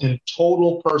Pistons in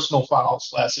total personal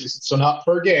fouls last season. So not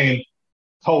per game,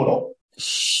 total.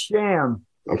 Sham.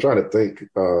 I'm trying to think.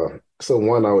 So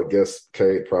one, I would guess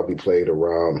Cade probably played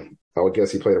around,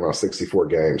 he played around 64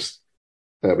 games.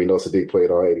 And we know Sadiq played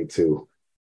all 82.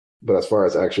 But as far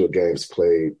as actual games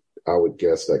played, I would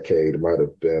guess that Cade might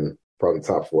have been probably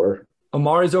top 4.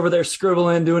 Omari's over there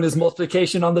scribbling, doing his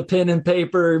multiplication on the pen and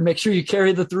paper. Make sure you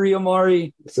carry the 3,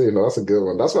 Omari. See, that's a good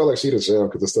one. That's why I like Sheet and Sham,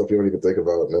 because it's stuff you don't even think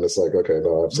about. And then it's like, okay,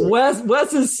 no, absolutely.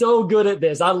 Wes is so good at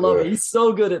this. I love it. He's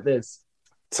so good at this.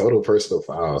 Total personal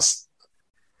fouls.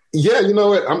 Yeah, you know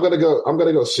what? I'm gonna go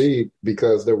Sheed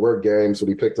because there were games when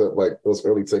he picked up like those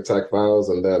early tic-tac fouls,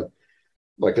 and then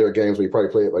like there are games where he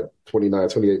probably played like 29,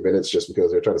 28 minutes just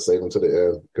because they're trying to save him to the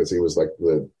end because he was like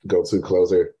the go-to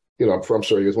closer. You know, I'm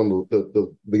sure he was one of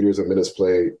the leaders in minutes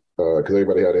played because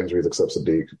everybody had injuries except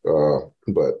Sadiq.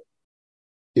 But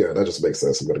yeah, that just makes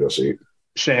sense. I'm gonna go Sheed.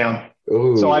 Sham.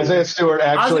 Ooh. So Isaiah Stewart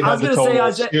actually had the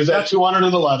totals. He was at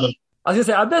 211. I was gonna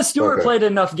say, I bet Stewart played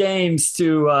enough games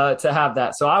to have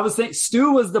that. So I was thinking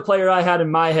Stu was the player I had in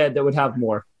my head that would have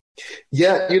more.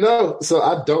 Yeah, you know, so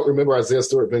I don't remember Isaiah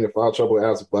Stewart being in foul trouble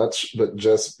as much, but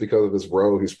just because of his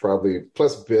role, he's probably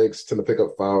plus bigs tend to pick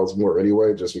up fouls more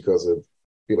anyway, just because of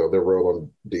their role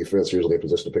on defense, usually in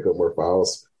position to pick up more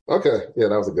fouls. Okay, yeah,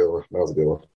 that was a good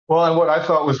one. Well, and what I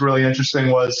thought was really interesting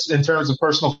was in terms of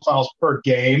personal fouls per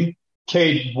game,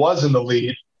 Cade was in the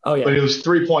lead. Oh, yeah. But it was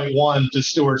 3.1 to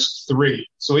Stewart's 3.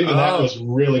 So even that was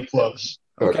really close.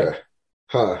 Okay.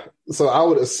 So I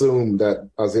would assume that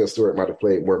Isaiah Stewart might have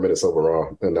played more minutes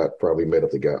overall, and that probably made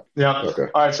up the gap. Yeah. Okay.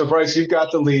 All right. So, Bryce, you've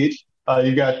got the lead.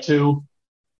 You got 2.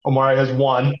 Omari has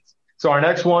 1. So our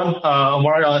next one,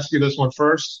 Omari, I'll ask you this one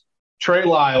first. Trey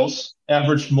Lyles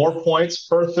averaged more points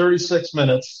per 36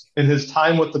 minutes in his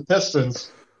time with the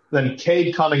Pistons than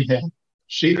Cade Cunningham.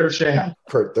 Sheed or Sham?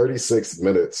 Per 36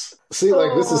 minutes. See,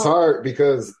 like, this is hard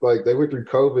because, like, they went through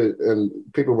COVID and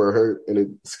people were hurt and it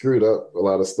screwed up a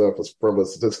lot of stuff from a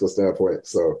statistical standpoint.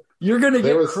 So you're going to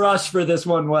get crushed for this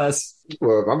one, Wes.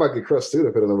 Well, I might get crushed too,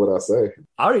 depending on what I say.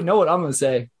 I already know what I'm going to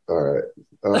say. All right.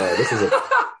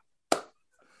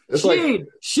 This is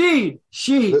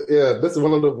Sheed. Yeah, this is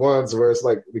one of the ones where it's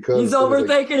like because he's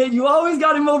overthinking it. You always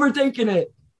got him overthinking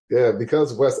it. Yeah,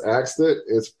 because Wes asked it,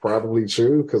 it's probably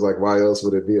true. Because like, why else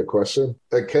would it be a question?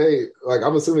 And Kate, like,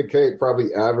 I'm assuming Kate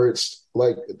probably averaged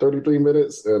like 33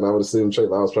 minutes, and I would assume Trey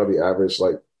Lyles probably averaged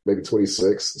like maybe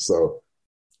 26. So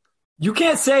you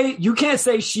can't say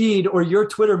Sheed, or your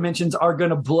Twitter mentions are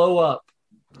gonna blow up.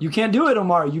 You can't do it,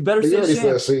 Omari. You better say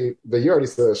Sham. But you already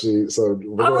said Sheed, so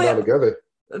we're going down together.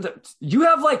 You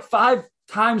have like 5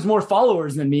 times more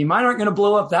followers than me. Mine aren't gonna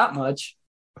blow up that much.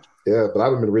 Yeah, but I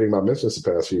haven't been reading my mentions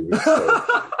the past few weeks.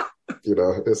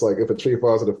 So, it's like if a tree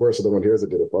falls in the forest, no one hears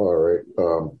it, did it fall, right?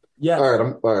 Yeah. All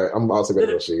right. I'm also going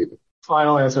to go Sheed.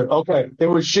 Final answer. Okay, it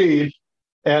was Sheed,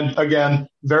 and again,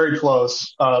 very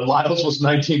close. Lyles was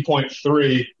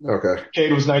 19.3. Okay.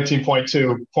 Cade was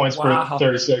 19.2 points per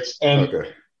 36, and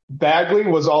Bagley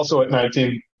was also at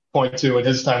 19.2 in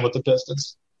his time with the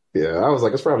Pistons. Yeah, I was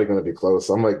like, it's probably going to be close.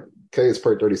 I'm like, Cade's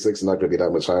per 36 is not going to be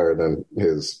that much higher than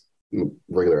his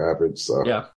regular average. So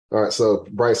yeah. All right. So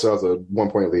Bryce has a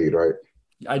 1-point lead, right?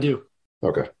 I do.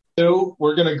 Okay. So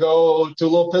we're going to go to a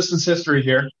little Pistons history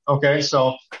here. Okay.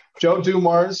 So Joe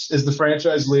Dumars is the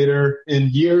franchise leader in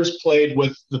years played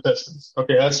with the Pistons.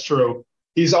 Okay. That's true.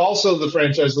 He's also the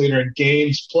franchise leader in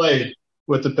games played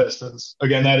with the Pistons.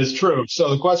 Again, that is true. So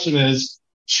the question is,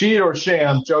 Sheed or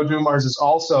Sham, Joe Dumars is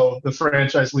also the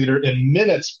franchise leader in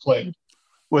minutes played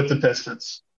with the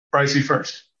Pistons. Bryce, you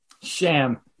first.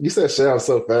 Sham. You said Sham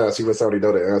so fast, you must already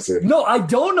know the answer. No, I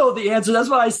don't know the answer. That's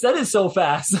why I said it so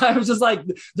fast. I was just like,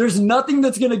 there's nothing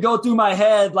that's going to go through my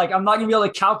head. Like, I'm not going to be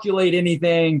able to calculate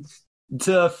anything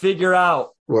to figure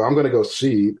out. Well, I'm going to go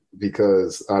Sheed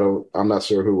because I'm not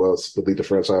sure who else would lead the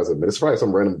franchise. It's probably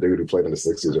some random dude who played in the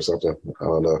 60s or something. I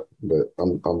don't know, but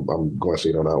I'm going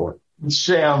Sheed on that one.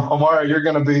 Sham, Omari, you're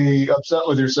going to be upset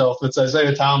with yourself. It's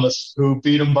Isaiah Thomas, who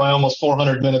beat him by almost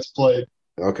 400 minutes played.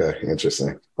 Okay,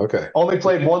 interesting. Okay. Only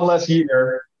played 1 less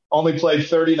year, only played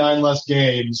 39 less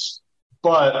games,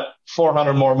 but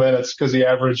 400 more minutes because he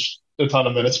averaged a ton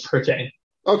of minutes per game.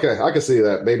 Okay, I can see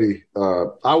that. Maybe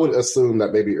I would assume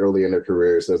that maybe early in their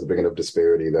careers there's a big enough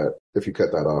disparity that if you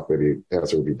cut that off, maybe the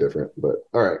answer would be different. But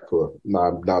all right, cool. Now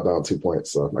I'm now down 2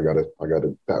 points, so I got it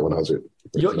at 100.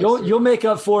 You'll make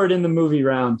up for it in the movie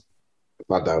round.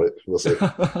 I doubt it. We'll see.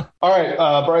 All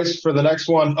right, Bryce, for the next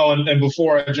one. Oh, and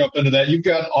before I jump into that, you've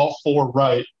got all 4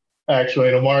 right, actually,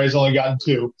 and Omari's only gotten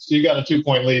 2. So you got a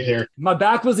 2-point lead here. My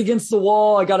back was against the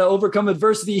wall. I got to overcome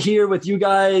adversity here with you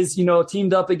guys,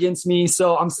 teamed up against me.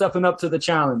 So I'm stepping up to the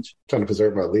challenge. Trying to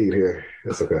preserve my lead here.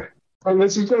 It's okay. And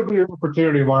this is going to be your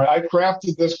opportunity, Omari. I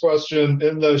crafted this question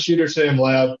in the Sheed or Sham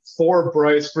lab for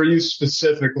Bryce, for you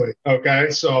specifically. Okay,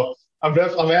 so I'm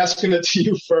asking it to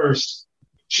you first.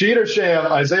 Sheed or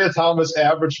Sham, Isaiah Thomas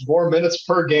averaged more minutes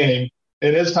per game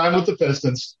in his time with the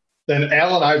Pistons than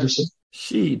Allen Iverson.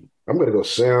 Sheed. I'm going to go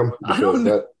Sham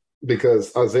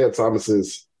because Isaiah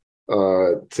Thomas's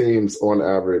teams on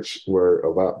average were a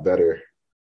lot better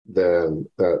than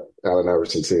that Allen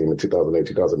Iverson team in 2008,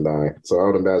 2009. So I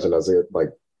would imagine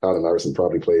Allen Iverson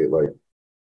probably played like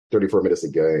 34 minutes a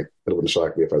game. It wouldn't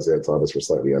shock me if Isaiah Thomas were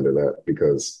slightly under that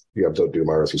because you have Joe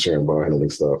Dumars who's sharing ball handling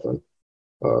stuff. And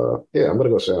yeah, I'm going to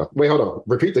go Sham. Wait, hold on.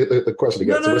 Repeat the question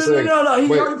again. No.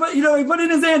 He put in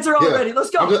his answer already. Yeah, Let's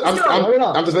go.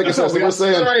 I'm just making sure. So we're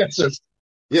saying,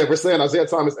 we're saying Isaiah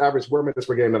Thomas averaged more minutes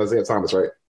per game than Isaiah Thomas, right?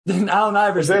 Then Allen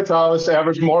Iverson. Isaiah Thomas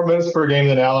averaged more minutes per game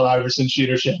than Allen Iverson,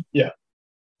 Sheed or Sham. Yeah.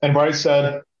 And Bryce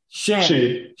said Sham.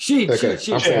 Sheed. Okay.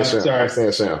 Sheed. I'm saying Sham.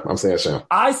 Sorry. I'm saying Sham.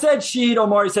 I said Sheed.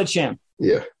 Omari said Sham.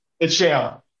 Yeah. It's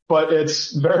Sham, but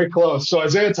it's very close. So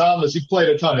Isaiah Thomas, he played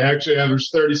a ton. He actually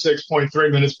averaged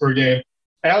 36.3 minutes per game.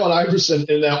 Allen Iverson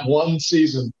in that one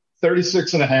season,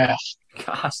 36 and a half.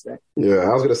 Gosh, yeah, I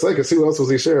was going to say, because who else was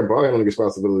he sharing ball handling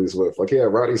responsibilities with? Like, he had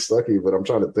Roddy Stuckey, but I'm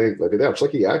trying to think. Like, did they have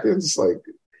Chucky Atkins? I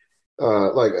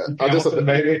just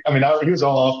maybe. I mean, he was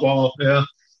all off ball. Yeah.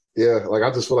 Yeah, like,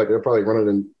 I just feel like they're probably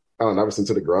running Allen Iverson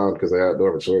to the ground because they had no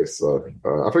other choice. So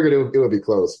I figured it would be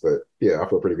close, but yeah, I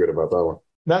feel pretty good about that one.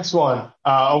 Next one.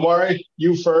 Omari,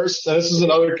 you first. And this is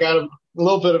another kind of a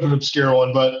little bit of an obscure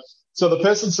one, but so the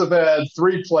Pistons have had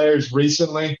 3 players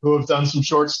recently who have done some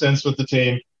short stints with the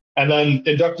team and then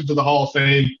inducted to the Hall of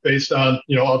Fame based on,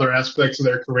 other aspects of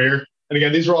their career. And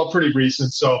again, these are all pretty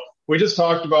recent. So we just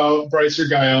talked about Bryce, your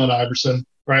guy, Allen Iverson,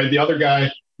 right? The other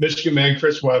guy, Michigan man,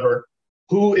 Chris Webber.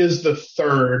 Who is the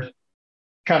third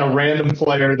kind of random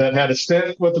player that had a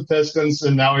stint with the Pistons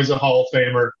and now he's a Hall of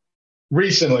Famer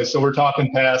recently? So we're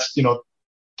talking past,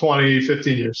 20,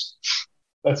 15 years.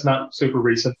 That's not super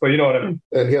recent, but you know what I mean.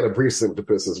 And he had a brief stint with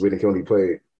the Pistons. We think he only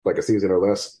played like a season or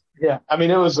less. Yeah, I mean,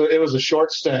 it was a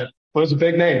short stint, but it was a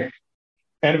big name.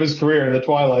 End of his career in the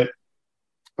twilight.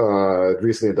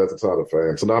 Recently inducted to the Hall of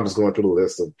Fame. So now I'm just going through the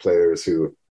list of players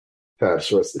who had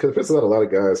short, because the Pistons had a lot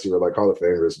of guys who were like Hall of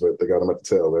Famers, but they got them at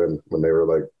the tail end when they were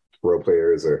like role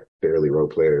players or barely role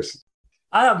players.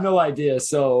 I have no idea,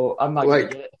 so I'm not going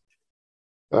to get it.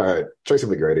 All right, Tracy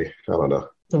McGrady. I don't know.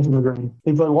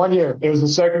 He played 1 year. It was the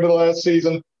second to the last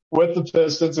season with the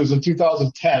Pistons. It was in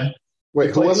 2010.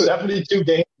 Wait, who was it? 72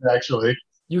 games, actually.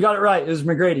 You got it right. It was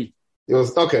McGrady. It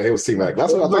was T-Mac.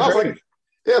 That's what I thought. I was like,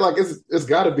 yeah, like it's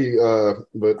got to be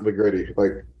McGrady.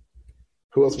 Like,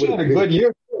 who else would He had a good year.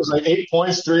 It was like 8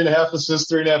 points, 3.5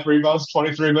 assists, 3.5 rebounds,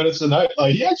 23 minutes a night.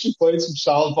 Like, he actually played some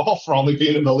solid ball for only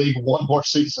being in the league one more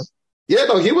season. Yeah,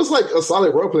 no, he was like a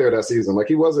solid role player that season. Like,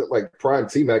 he wasn't like prime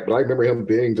T-Mac, but I remember him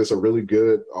being just a really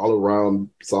good all-around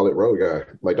solid role guy.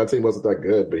 Like, that team wasn't that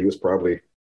good, but he was probably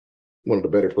one of the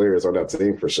better players on that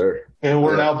team for sure. And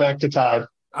we're now back to tied.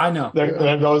 I know.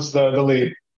 There goes the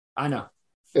lead. I know.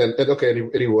 And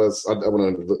he was, I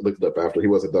want to look it up after, he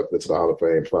was inducted to the Hall of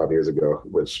Fame 5 years ago,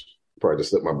 which probably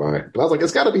just slipped my mind. But I was like,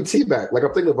 it's got to be T-Mac. Like,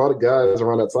 I'm thinking of all the guys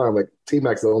around that time. Like,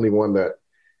 T-Mac's the only one that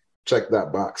checked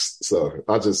that box. So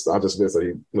I just missed that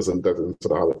he was inducted into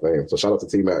the Hall of Fame. So shout out to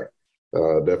T-Mac.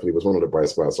 Definitely was one of the bright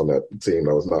spots on that team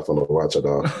that was not fun to watch at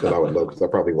all. And I would know because I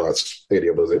probably watched 80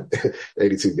 of those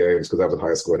 82 games because I was in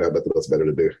high school and had nothing else better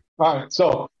to do. All right.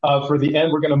 So for the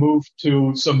end, we're going to move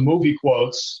to some movie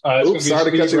quotes. Oops,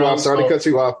 sorry to cut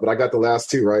you off, but I got the last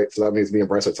 2 right. So that means me and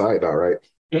Bryce are tied now, right?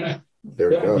 Yeah.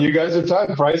 There we go. You guys are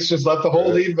tied. Bryce just let the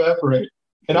whole lead evaporate.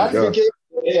 And I forgave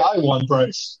the AI one,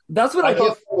 Bryce. That's what I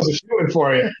thought that was a shoo-in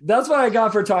for you. That's what I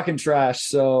got for talking trash.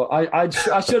 So I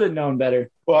should have known better.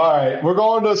 Well, all right, we're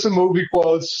going to some movie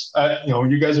quotes.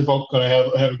 You guys are both going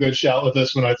to have a good shot with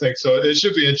this one, I think. So it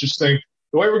should be interesting.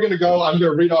 The way we're going to go, I'm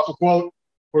going to read off a quote.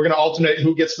 We're going to alternate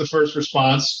who gets the first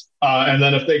response. And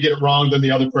then if they get it wrong, then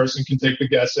the other person can take the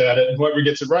guess at it. And whoever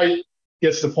gets it right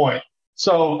gets the point.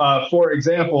 So, for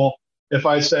example, if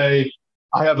I say,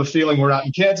 I have a feeling we're not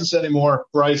in Kansas anymore,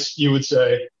 Bryce, you would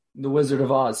say? The Wizard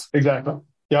of Oz. Exactly.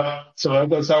 Yep. So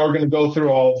that's how we're going to go through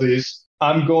all of these.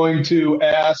 I'm going to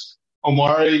ask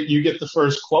Omari, you get the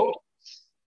first quote.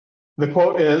 The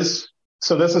quote is,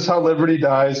 so this is how liberty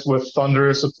dies, with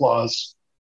thunderous applause.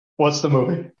 What's the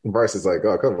movie? Bryce is like,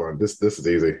 oh, come on. This is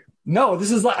easy. No,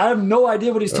 this is like, I have no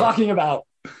idea what he's talking about.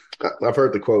 I've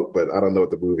heard the quote, but I don't know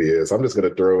what the movie is. I'm just going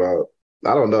to throw out,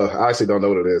 I don't know. I actually don't know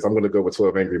what it is. I'm going to go with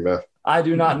 12 Angry Men. I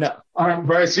do not know. All right,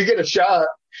 Bryce, you get a shot.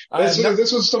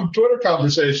 This was some Twitter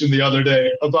conversation the other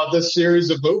day about this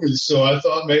series of movies, so I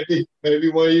thought maybe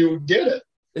one of you would get it.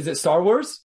 Is it Star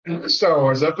Wars? Star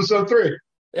Wars Episode 3.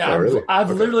 Yeah, really? I've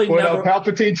literally never.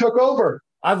 Palpatine took over.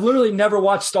 I've literally never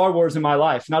watched Star Wars in my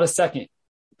life, not a second.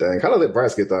 Dang, how did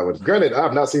Bryce get that one? Granted,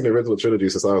 I've not seen the original trilogy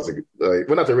since I was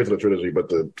not the original trilogy, but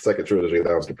the second trilogy,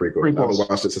 that was the prequel. I haven't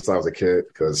watched it since I was a kid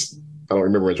because I don't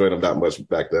remember enjoying them that much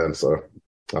back then. So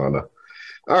I don't know.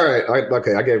 All right,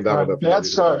 I gave that one up.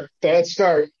 Bad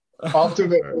start. Off to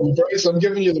Bryce, I'm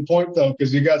giving you the point though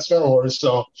because you got Star Wars.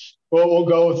 So Well, we'll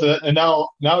go with it. And now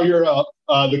you're up.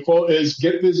 The quote is,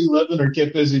 "Get busy living or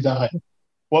get busy dying."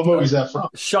 What movie is that from?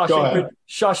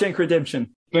 Shawshank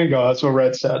Redemption. Bingo. That's what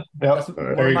Red said. Yep.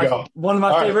 There you go. One of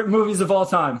my favorite movies of all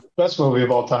time. Best movie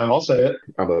of all time. I'll say it.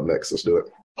 I'm up next. Let's do it.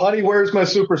 Honey, where's my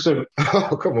super suit?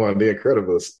 Oh, come on, The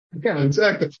Incredibles. Yeah,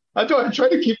 exactly. I try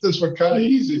to keep this one kind of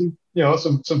easy. You know,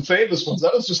 some famous ones.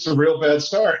 That was just a real bad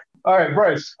start. All right,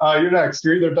 Bryce, you're next.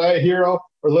 You're either die a hero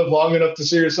or live long enough to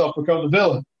see yourself become the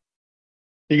villain.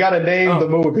 You got to name the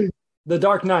movie. The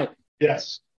Dark Knight.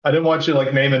 Yes. I didn't want you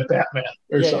like naming Batman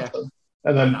or something. Yeah.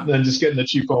 And then just getting the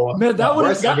cheapo one. Man, that would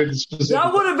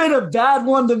have been a bad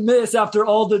one to miss after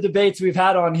all the debates we've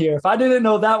had on here. If I didn't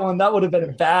know that one, that would have been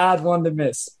a bad one to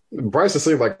miss. Bryce has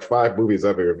seen like 5 movies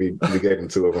ever if he gave him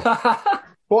 2 of them.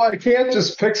 Well, I can't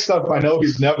just pick stuff I know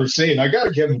he's never seen. I got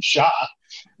to give him a shot.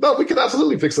 No, we can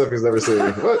absolutely pick stuff he's never seen.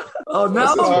 What? Oh,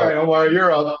 no. All right, Omari,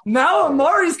 you're up. Now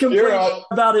Omari's complaining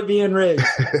about it being rigged.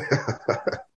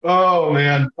 Oh,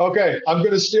 man. Okay, I'm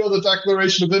going to steal the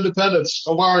Declaration of Independence.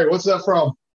 Omari, what's that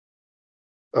from?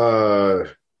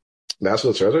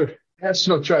 National Treasure?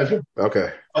 National Treasure.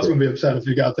 Okay. I was going to be upset if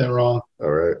you got that wrong. All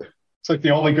right. It's like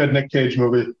the only good Nick Cage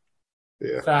movie.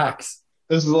 Yeah. Facts.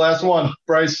 This is the last one.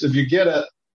 Bryce, if you get it,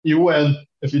 you win.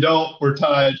 If you don't, we're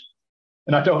tied.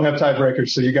 And I don't have tiebreakers,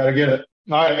 so you got to get it.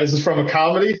 All right, this is from a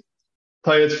comedy.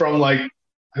 Tell you it's from I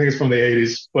think it's from the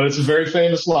 80s, but it's a very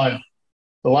famous line.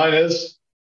 The line is,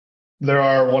 there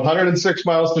are 106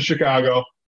 miles to Chicago.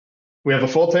 We have a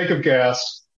full tank of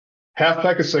gas, half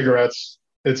pack of cigarettes.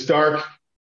 It's dark,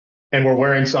 and we're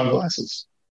wearing sunglasses.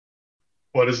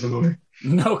 What is the movie?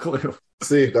 No clue.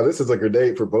 See, now this is a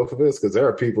grenade for both of us because there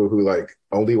are people who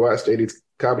only watched 80s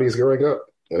comedies growing up.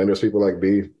 And then there's people like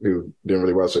me who didn't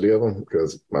really watch any of them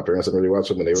because my parents didn't really watch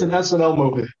them. It's an SNL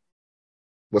movie.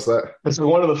 What's that? It's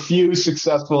one of the few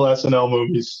successful SNL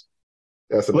movies.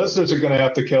 SNL. Listeners are going to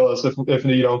have to kill us if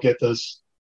you don't get this.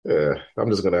 Yeah, I'm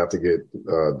just going to have to get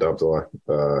dumped on.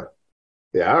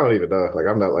 Yeah, I don't even know.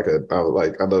 I'm not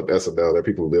I love SNL. There are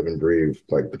people who live and breathe,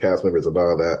 the cast members and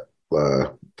all that.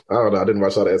 I don't know. I didn't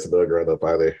watch all the SNL growing up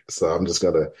either. So I'm just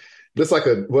going to, it's like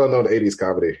a well-known 80s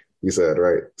comedy, you said,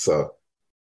 right? So.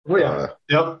 Oh, yeah.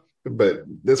 Yep. But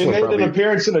this one made an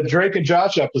appearance in a Drake and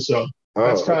Josh episode.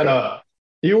 That's kind of,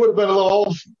 you would have been a little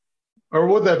old, or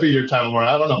would that be your time more?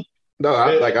 I don't know. No,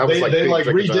 I was they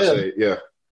redid. Yeah.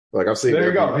 I've seen. There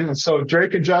you go. Yeah. So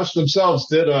Drake and Josh themselves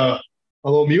did a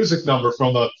little music number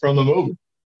from the movie.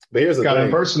 But here's the thing.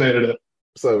 Impersonated it.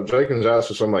 So Drake and Josh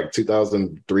was from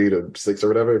 2003 to 6 or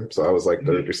whatever. So I was 3rd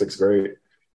or 6th grade.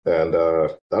 And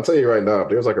I'll tell you right now, if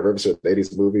there was a reference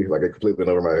 80s movie, it completely went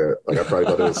over my head. I probably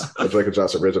thought it was a Drake and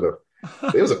Josh original.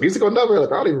 It was a musical number. I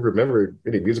don't even remember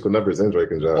any musical numbers in Drake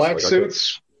and Josh.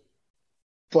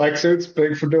 Black suits,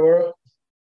 big fedora.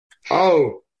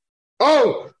 Oh,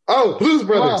 Blues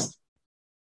Brothers.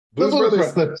 Blues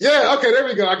Brothers. Yeah, okay, there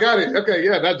we go. I got it. Okay,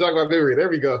 yeah, that jogged my memory. There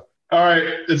we go. All right,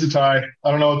 it's a tie. I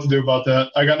don't know what to do about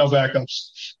that. I got no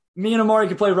backups. Me and Omari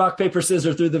could play rock, paper,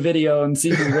 scissors through the video and see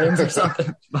who wins or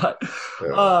something. But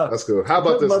that's cool. How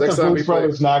about this? Next time we play,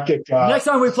 next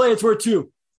time we play, it's worth 2.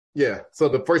 Yeah. So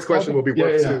the first question will be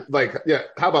worth 2.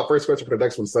 How about first question for the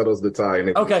next one settles the tie and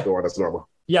then we go on as normal?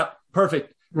 Yep.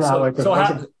 Perfect.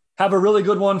 So have a really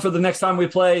good one for the next time we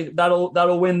play.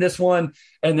 That'll win this one,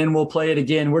 and then we'll play it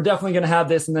again. We're definitely going to have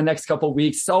this in the next couple of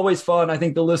weeks. It's always fun. I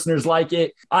think the listeners like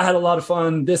it. I had a lot of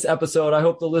fun this episode. I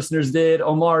hope the listeners did.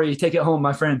 Omari, take it home,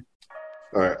 my friend.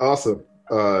 All right, awesome.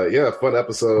 Fun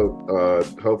episode.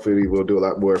 Hopefully we'll do a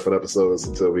lot more fun episodes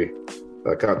until we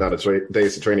count down the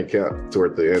days of training camp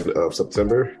toward the end of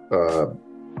September.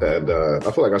 And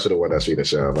I feel like I should have won that sheet in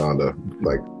Sham. I don't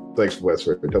know. Thanks, Wes,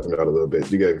 for helping me out a little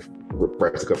bit. You gave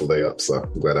Bryce a couple of layups, so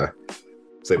I'm glad I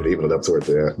was able to even it up toward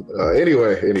the end.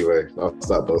 Anyway, I'll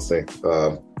stop boasting.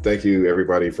 Thank you,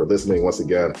 everybody, for listening once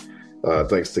again.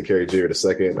 Thanks to Kerry Jeter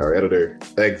II, our editor,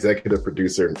 executive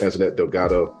producer, Anjanette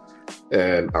Delgado,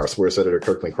 and our sports editor,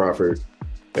 Kirkland Crawford.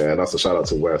 And also shout out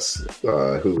to Wes,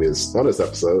 who is on this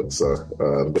episode. So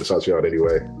I'm going to shout you out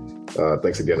anyway.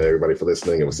 Thanks again, everybody, for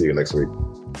listening, and we'll see you next week.